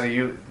because now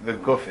the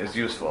guf is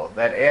useful.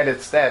 That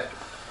added step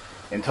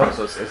in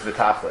Tosfos is the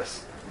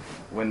tachlis.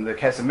 When the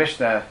Kesef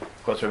Mishnah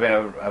quotes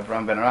Rabbeinu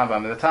Avram ben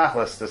Rambam in the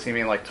tachlis, does he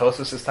mean like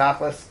Tosfos is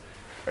tachlis,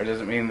 or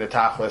does it mean the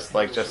tachlis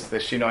like just the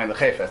shinoi and the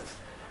chayfetz?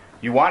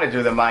 You want to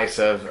do the mice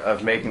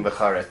of making the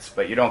charetz,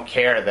 but you don't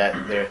care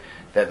that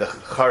the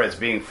charetz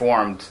being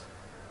formed.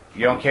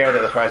 You don't care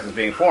that the charetz is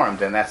being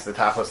formed, and that's the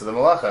tachlis of the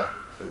malacha.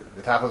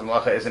 The tachlis of the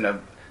malacha isn't a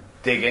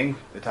digging.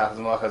 The tachlis of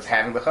the malacha is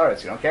having the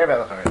charetz. You don't care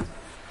about the charetz.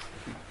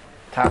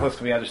 Tachlis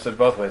can be understood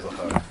both ways.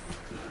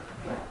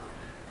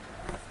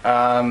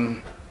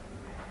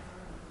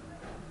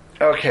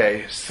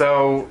 Okay,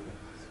 so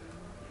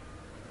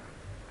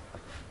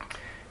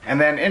and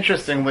then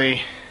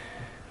interestingly,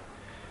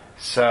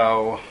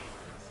 so.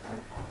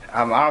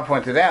 Aaron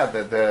pointed out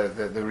that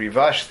the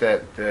Rivash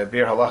that the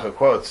Bir Halacha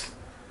quotes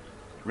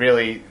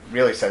really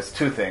says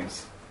two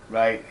things,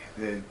 right?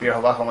 The Bir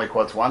Halacha only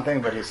quotes one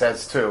thing, but he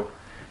says two.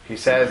 He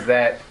says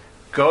that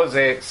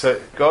Gozes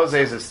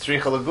is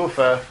Stricha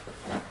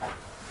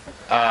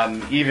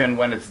Lagufa, even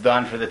when it's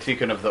done for the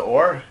tikkun of the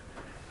or.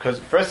 Because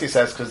first he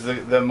says, because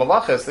the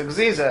malacha is the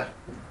gziza.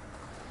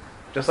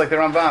 Just like the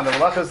Ramban, the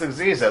malacha is the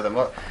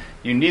gziza.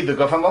 You need the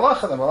guf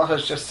malacha. The malacha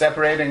is just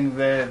separating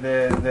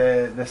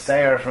the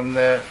seir from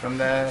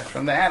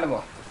the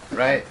animal,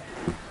 right?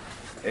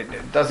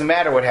 It doesn't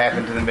matter what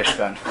happened to the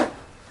Mishkan.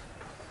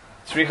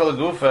 Tzricha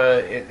l'gufa,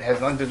 it has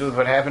nothing to do with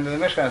what happened to the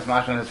Mishkan. It's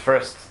mentioned the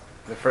first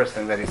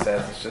thing that he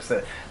says. It's just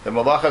that the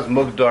malacha is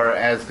mugdar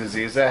as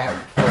geziza.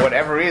 For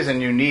whatever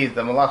reason, you need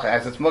the malacha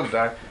as it's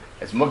mugdar.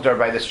 It's mugdar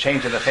by this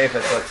change in the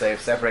chayfetz, let's say,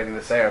 of separating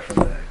the seir from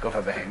the guf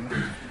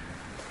behem.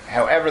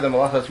 However, the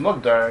malacha is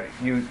mugdar.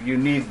 You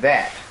need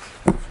that.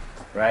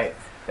 Right?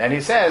 Then he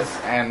says,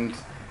 and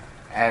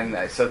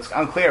so it's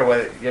unclear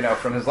whether,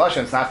 from his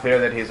lashon, it's not clear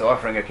that he's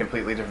offering a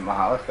completely different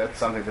mahalach. That's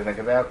something to think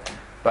about.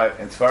 But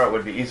in Sfar it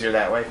would be easier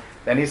that way.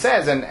 Then he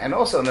says, and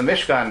also in the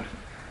Mishkan,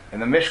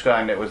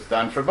 it was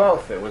done for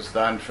both. It was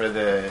done for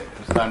the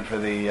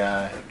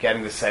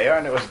getting the seir,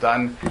 and it was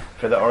done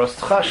for the oros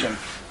tchashim.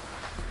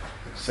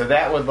 So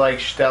that would like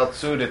shtel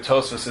tzu to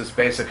Tosfos's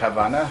basic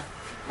havana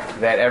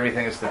that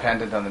everything is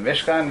dependent on the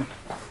Mishkan.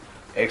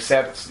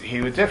 Except he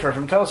would differ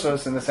from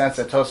Tosfos in the sense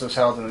that Tosfos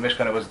held in the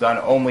Mishkan it was done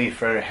only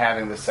for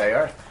having the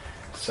seir.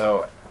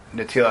 So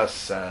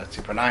Netilas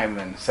Tzipronayim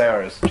and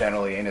seir is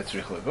generally in its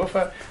tzricha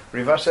l'gufa.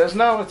 Rivash says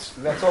no,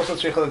 that's also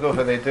tzricha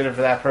l'gufa. They did it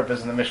for that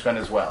purpose in the Mishkan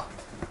as well.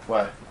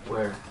 What?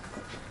 Where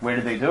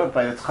did they do it?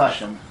 By the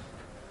tzchashim.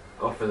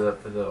 Oh, for the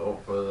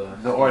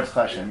the or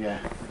tzchashim.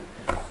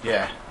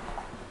 Yeah.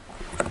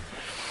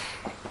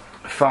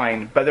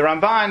 Fine, but the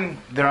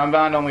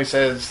Ramban only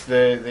says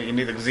that you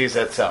need the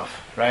gziza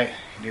itself, right?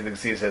 You need the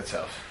gziza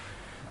itself.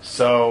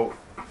 So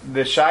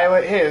the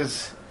shaila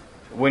is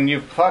when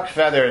you pluck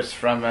feathers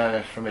from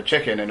a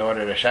chicken in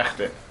order to shecht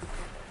it.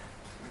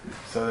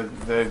 So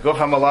the guf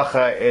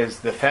hamalacha is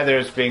the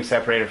feathers being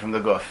separated from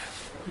the guf.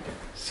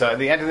 So at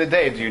the end of the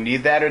day, do you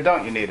need that or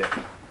don't you need it?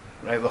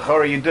 Right?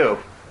 L'chora you do.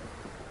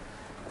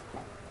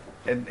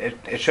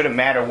 It shouldn't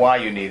matter why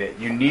you need it.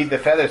 You need the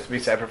feathers to be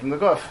separate from the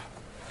guf.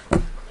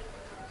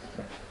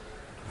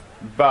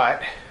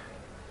 But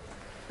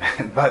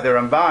the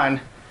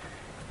Ramban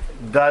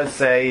does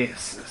say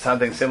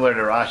something similar to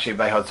Rashi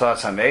by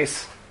Hotzos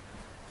HaMeis,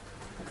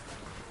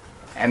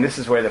 and this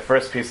is where the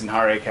first piece in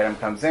Harei Kerem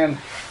comes in,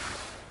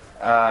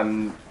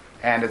 and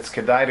it's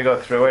kedai to go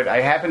through it.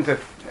 I happen to,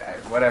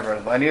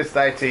 Lanius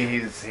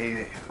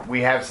Daiti,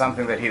 we have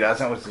something that he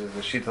doesn't, which is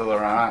the Shita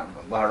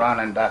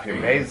Laharan and Daf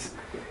Yud Beis,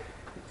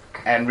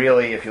 and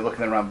really, if you look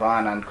in the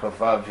Ramban on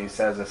Kofav, he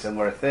says a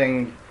similar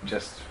thing,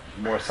 just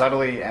more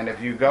subtly, and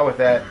if you go with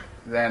that,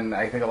 then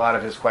I think a lot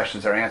of his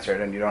questions are answered,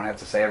 and you don't have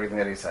to say everything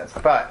that he says.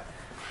 But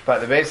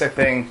the basic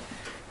thing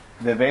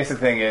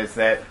is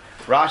that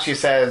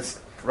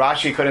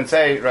Rashi couldn't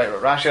say, right?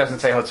 Rashi doesn't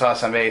say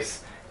Hotzas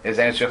HaMeis is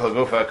Ein Tzricha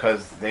L'Gufa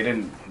because they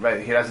didn't. Right?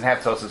 He doesn't have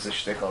Tosfos'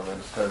 shtickle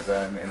because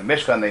in the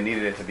Mishkan they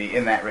needed it to be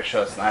in that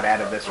rishus, not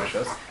out of this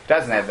rishus. He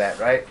doesn't have that,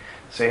 right?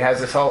 So he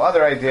has this whole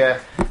other idea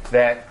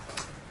that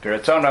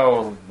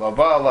Biratono, blah,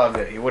 blah,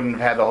 blah, you wouldn't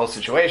have had the whole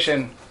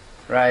situation,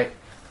 right?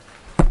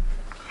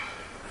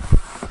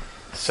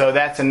 So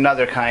that's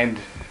another kind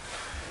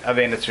of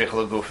Ein Tzricha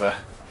L'Gufa.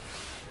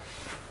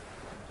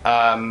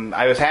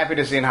 I was happy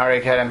to see in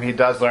Harei Kedem he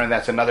does learn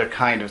that's another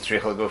kind of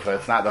Tzricha L'Gufa.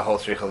 It's not the whole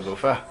Tzricha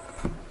L'Gufa.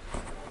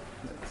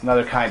 It's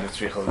another kind of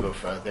Tzricha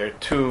L'Gufa. There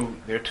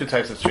are two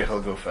types of Tzricha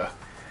L'Gufa.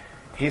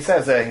 He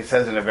says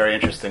in a very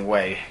interesting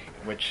way,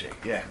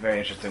 very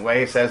interesting way.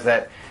 He says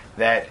that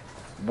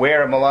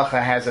where a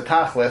malacha has a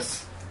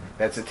tachlis,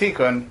 that's a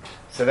tikkun,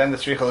 so then the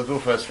tzricha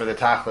l'gufa is for the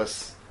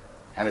tachlis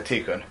and the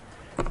tikkun.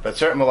 But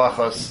certain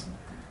malachos,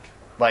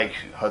 like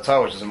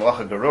hotzah, which is a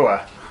malacha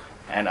gerua,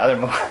 and other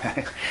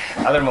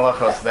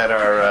malachos that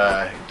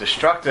are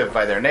destructive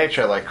by their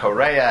nature, like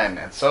koreya and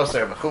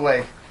soser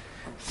v'chulei.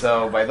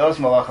 So by those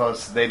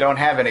malachos, they don't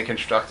have any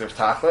constructive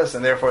tachlis,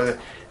 and therefore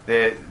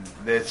the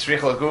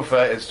tzricha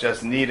l'gufa is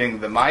just needing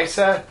the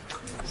maisa.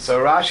 So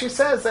Rashi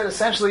says that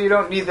essentially you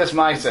don't need this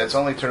maisa. It's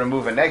only to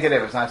remove a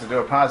negative. It's not to do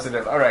a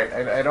positive. All right,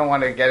 I don't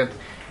want to get into.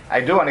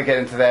 I do want to get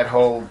into that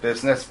whole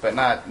business, but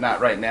not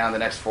right now. In the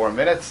next 4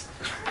 minutes,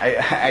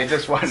 I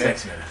just want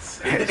 6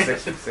 minutes.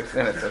 6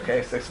 minutes.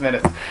 Okay, 6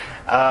 minutes.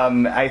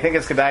 I think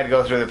it's kedai to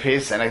go through the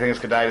piece, and I think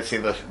it's kedai to see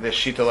the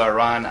Shitul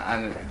Aran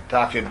on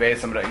Daf Yud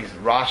Beis.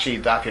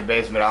 Rashi Daf Yud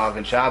Beis Midalav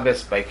and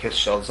Shabbos by Kiss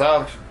Shel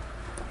Zav.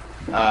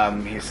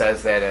 He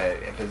says that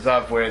if a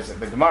Zav wears,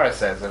 the Gemara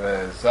says if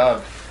a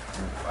Zav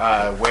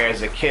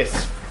wears a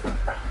kiss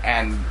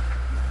and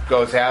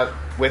goes out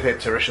with it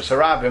to Rishus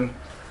Harabim,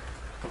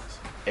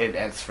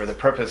 it's for the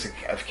purpose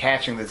of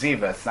catching the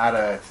ziva. It's not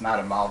a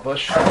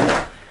malbush.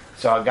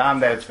 So Hagam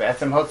that it's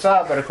be'etzem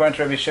hotzah, but according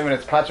to Rabbi Shimon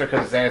it's pater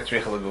because it's ein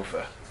tzricha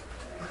l'gufa.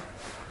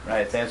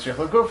 Right, it's ein tzricha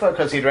l'gufa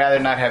because he'd rather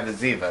not have the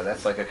ziva.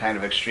 That's like a kind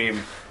of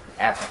extreme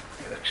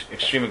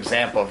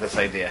example of this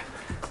idea.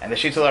 And the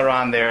Shitul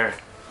Aran there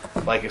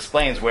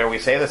explains where we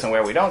say this and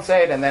where we don't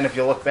say it, and then if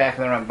you look back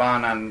in the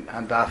Ramban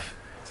on Daf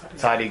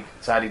Tzadi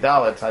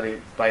Dalet, Tzadi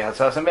by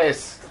Hatzos and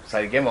Beis,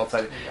 Tzadi Gimel,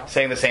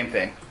 saying the same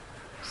thing.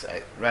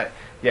 Right?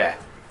 Yeah.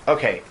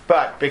 Okay.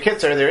 But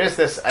Bekitzer, there is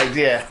this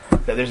idea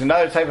that there's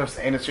another type of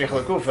Ein Tzricha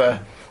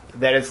L'Gufa,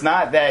 that it's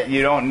not that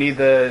you don't need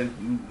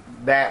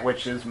that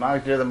which is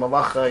Magdir the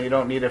Malacha, you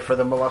don't need it for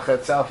the Malacha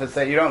itself, it's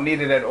that you don't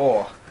need it at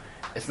all.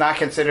 It's not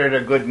considered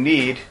a good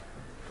need,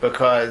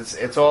 because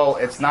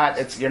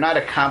you're not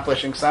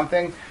accomplishing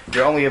something,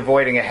 you're only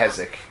avoiding a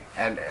hezek.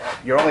 And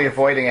you're only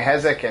avoiding a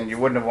hezek, and you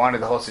wouldn't have wanted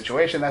the whole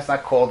situation, that's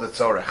not called a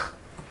tzorech.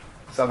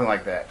 Something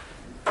like that.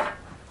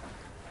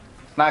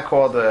 It's not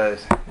called that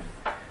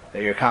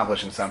you're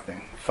accomplishing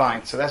something.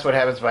 Fine, so that's what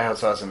happens by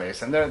Hotzas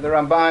HaMeis. And the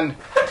Ramban,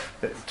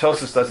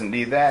 Tosfos doesn't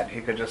need that.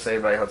 He could just say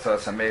by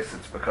Hotzas HaMeis,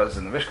 it's because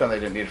in the Mishkan they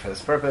didn't need it for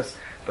this purpose.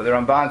 But the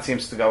Ramban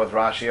seems to go with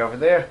Rashi over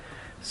there.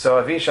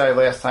 So Avishai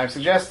last time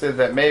suggested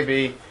that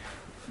maybe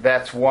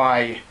that's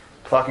why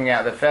plucking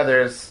out the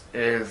feathers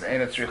is Ein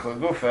Tzricha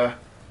L'Gufa,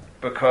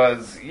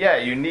 because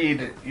you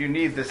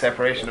need the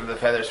separation of the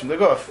feathers from the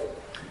guf,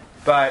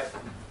 but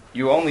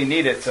you only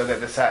need it so that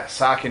the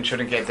sakin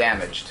shouldn't get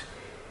damaged,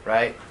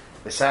 right?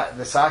 The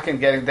sakin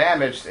getting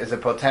damaged is a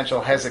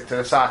potential hezek to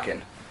the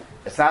sakin.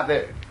 It's not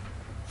that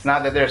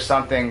there's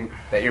something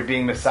that you're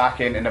being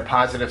misakin in a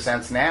positive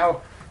sense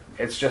now.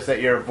 It's just that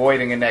you're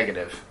avoiding a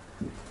negative.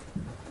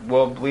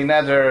 Well, bli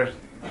neder,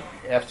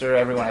 after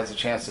everyone has a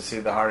chance to see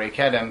the Harei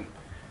Kedem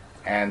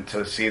and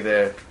to see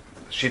the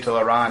Shitul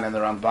Aran and the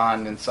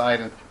Ramban inside,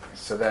 and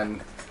so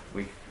then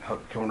we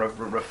can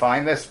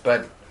refine this.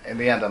 But in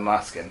the end, I'm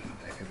masking.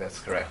 I think that's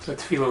correct. So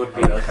tefillah would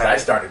be. I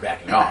started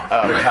backing off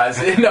because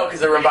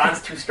the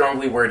Ramban's too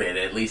strongly worded.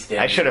 At least in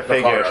I should have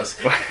figured.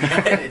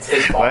 It's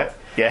his fault. What?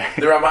 Yeah.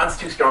 The Ramban's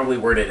too strongly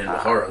worded in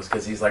Bechoros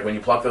because he's like, when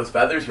you pluck those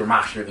feathers, you're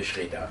mashir the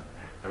shchita.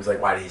 I was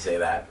like, why did he say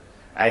that?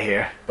 I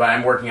hear. But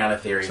I'm working on a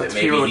theory So that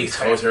maybe he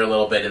throws her a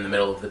little bit in the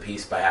middle of the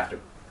piece, but I have to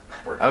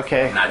work.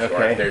 Okay. I'm not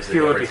sure if there's a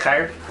Tefillah would be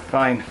difference.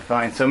 chayav.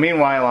 Fine. So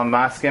meanwhile, I'm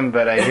masking,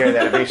 but I hear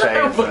that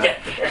Avishai is... Okay.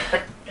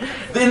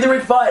 In the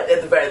Ritva,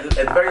 at the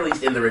very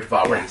least, in the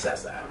Ritva, where he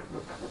says that.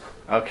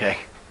 Okay.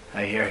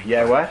 I hear.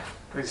 Yeah, what?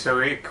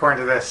 So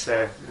according to this,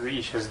 the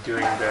Isha's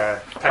doing the.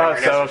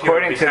 So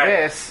according to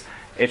this,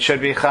 it should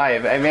be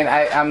chayiv. I mean,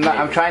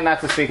 I'm trying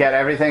not to speak out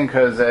everything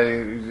because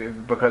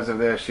of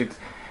the sheet.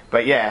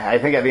 But yeah, I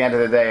think at the end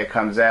of the day, it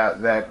comes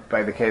out that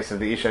by the case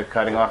of the Isha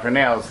cutting off her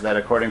nails, that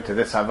according to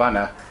this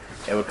Havana,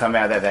 it would come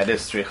out that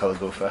is tzricha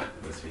l'gufa.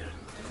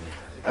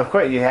 Of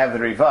course, you have the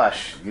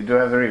rivash. You do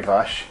have the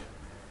rivash.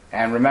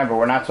 And remember,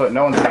 we're not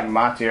no one's saying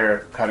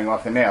matir cutting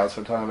off the nails.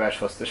 We're talking about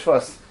shvus to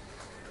shvus.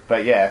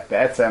 But yeah, the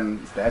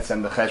etzem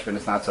the cheshbon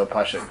is not so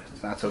pashut.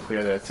 It's not so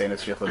clear that it's saying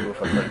it's tzricha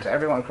l'gufa according to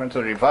everyone, according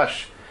to the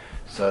rivash.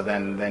 So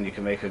then you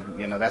can make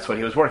that's what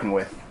he was working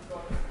with.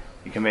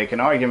 You can make an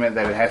argument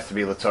that it has to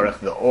be l'tzorech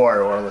the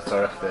or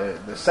l'tzorech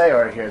the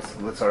seor. Here it's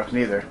l'tzorech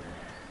neither.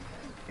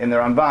 In the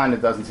Ramban,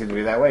 it doesn't seem to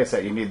be that way. It's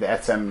that you need the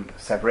etzem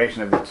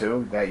separation of the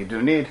two, that you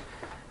do need.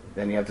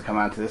 Then you have to come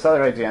on to this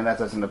other idea, and that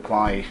doesn't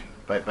apply.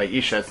 But by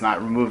Isha, it's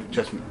not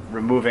just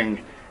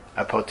removing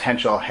a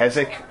potential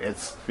hezek.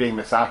 It's being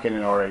misakin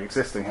in already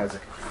existing hezek.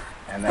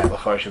 And that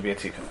lachor should be a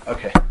tikkun.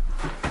 Okay.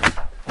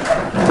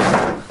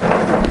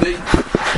 The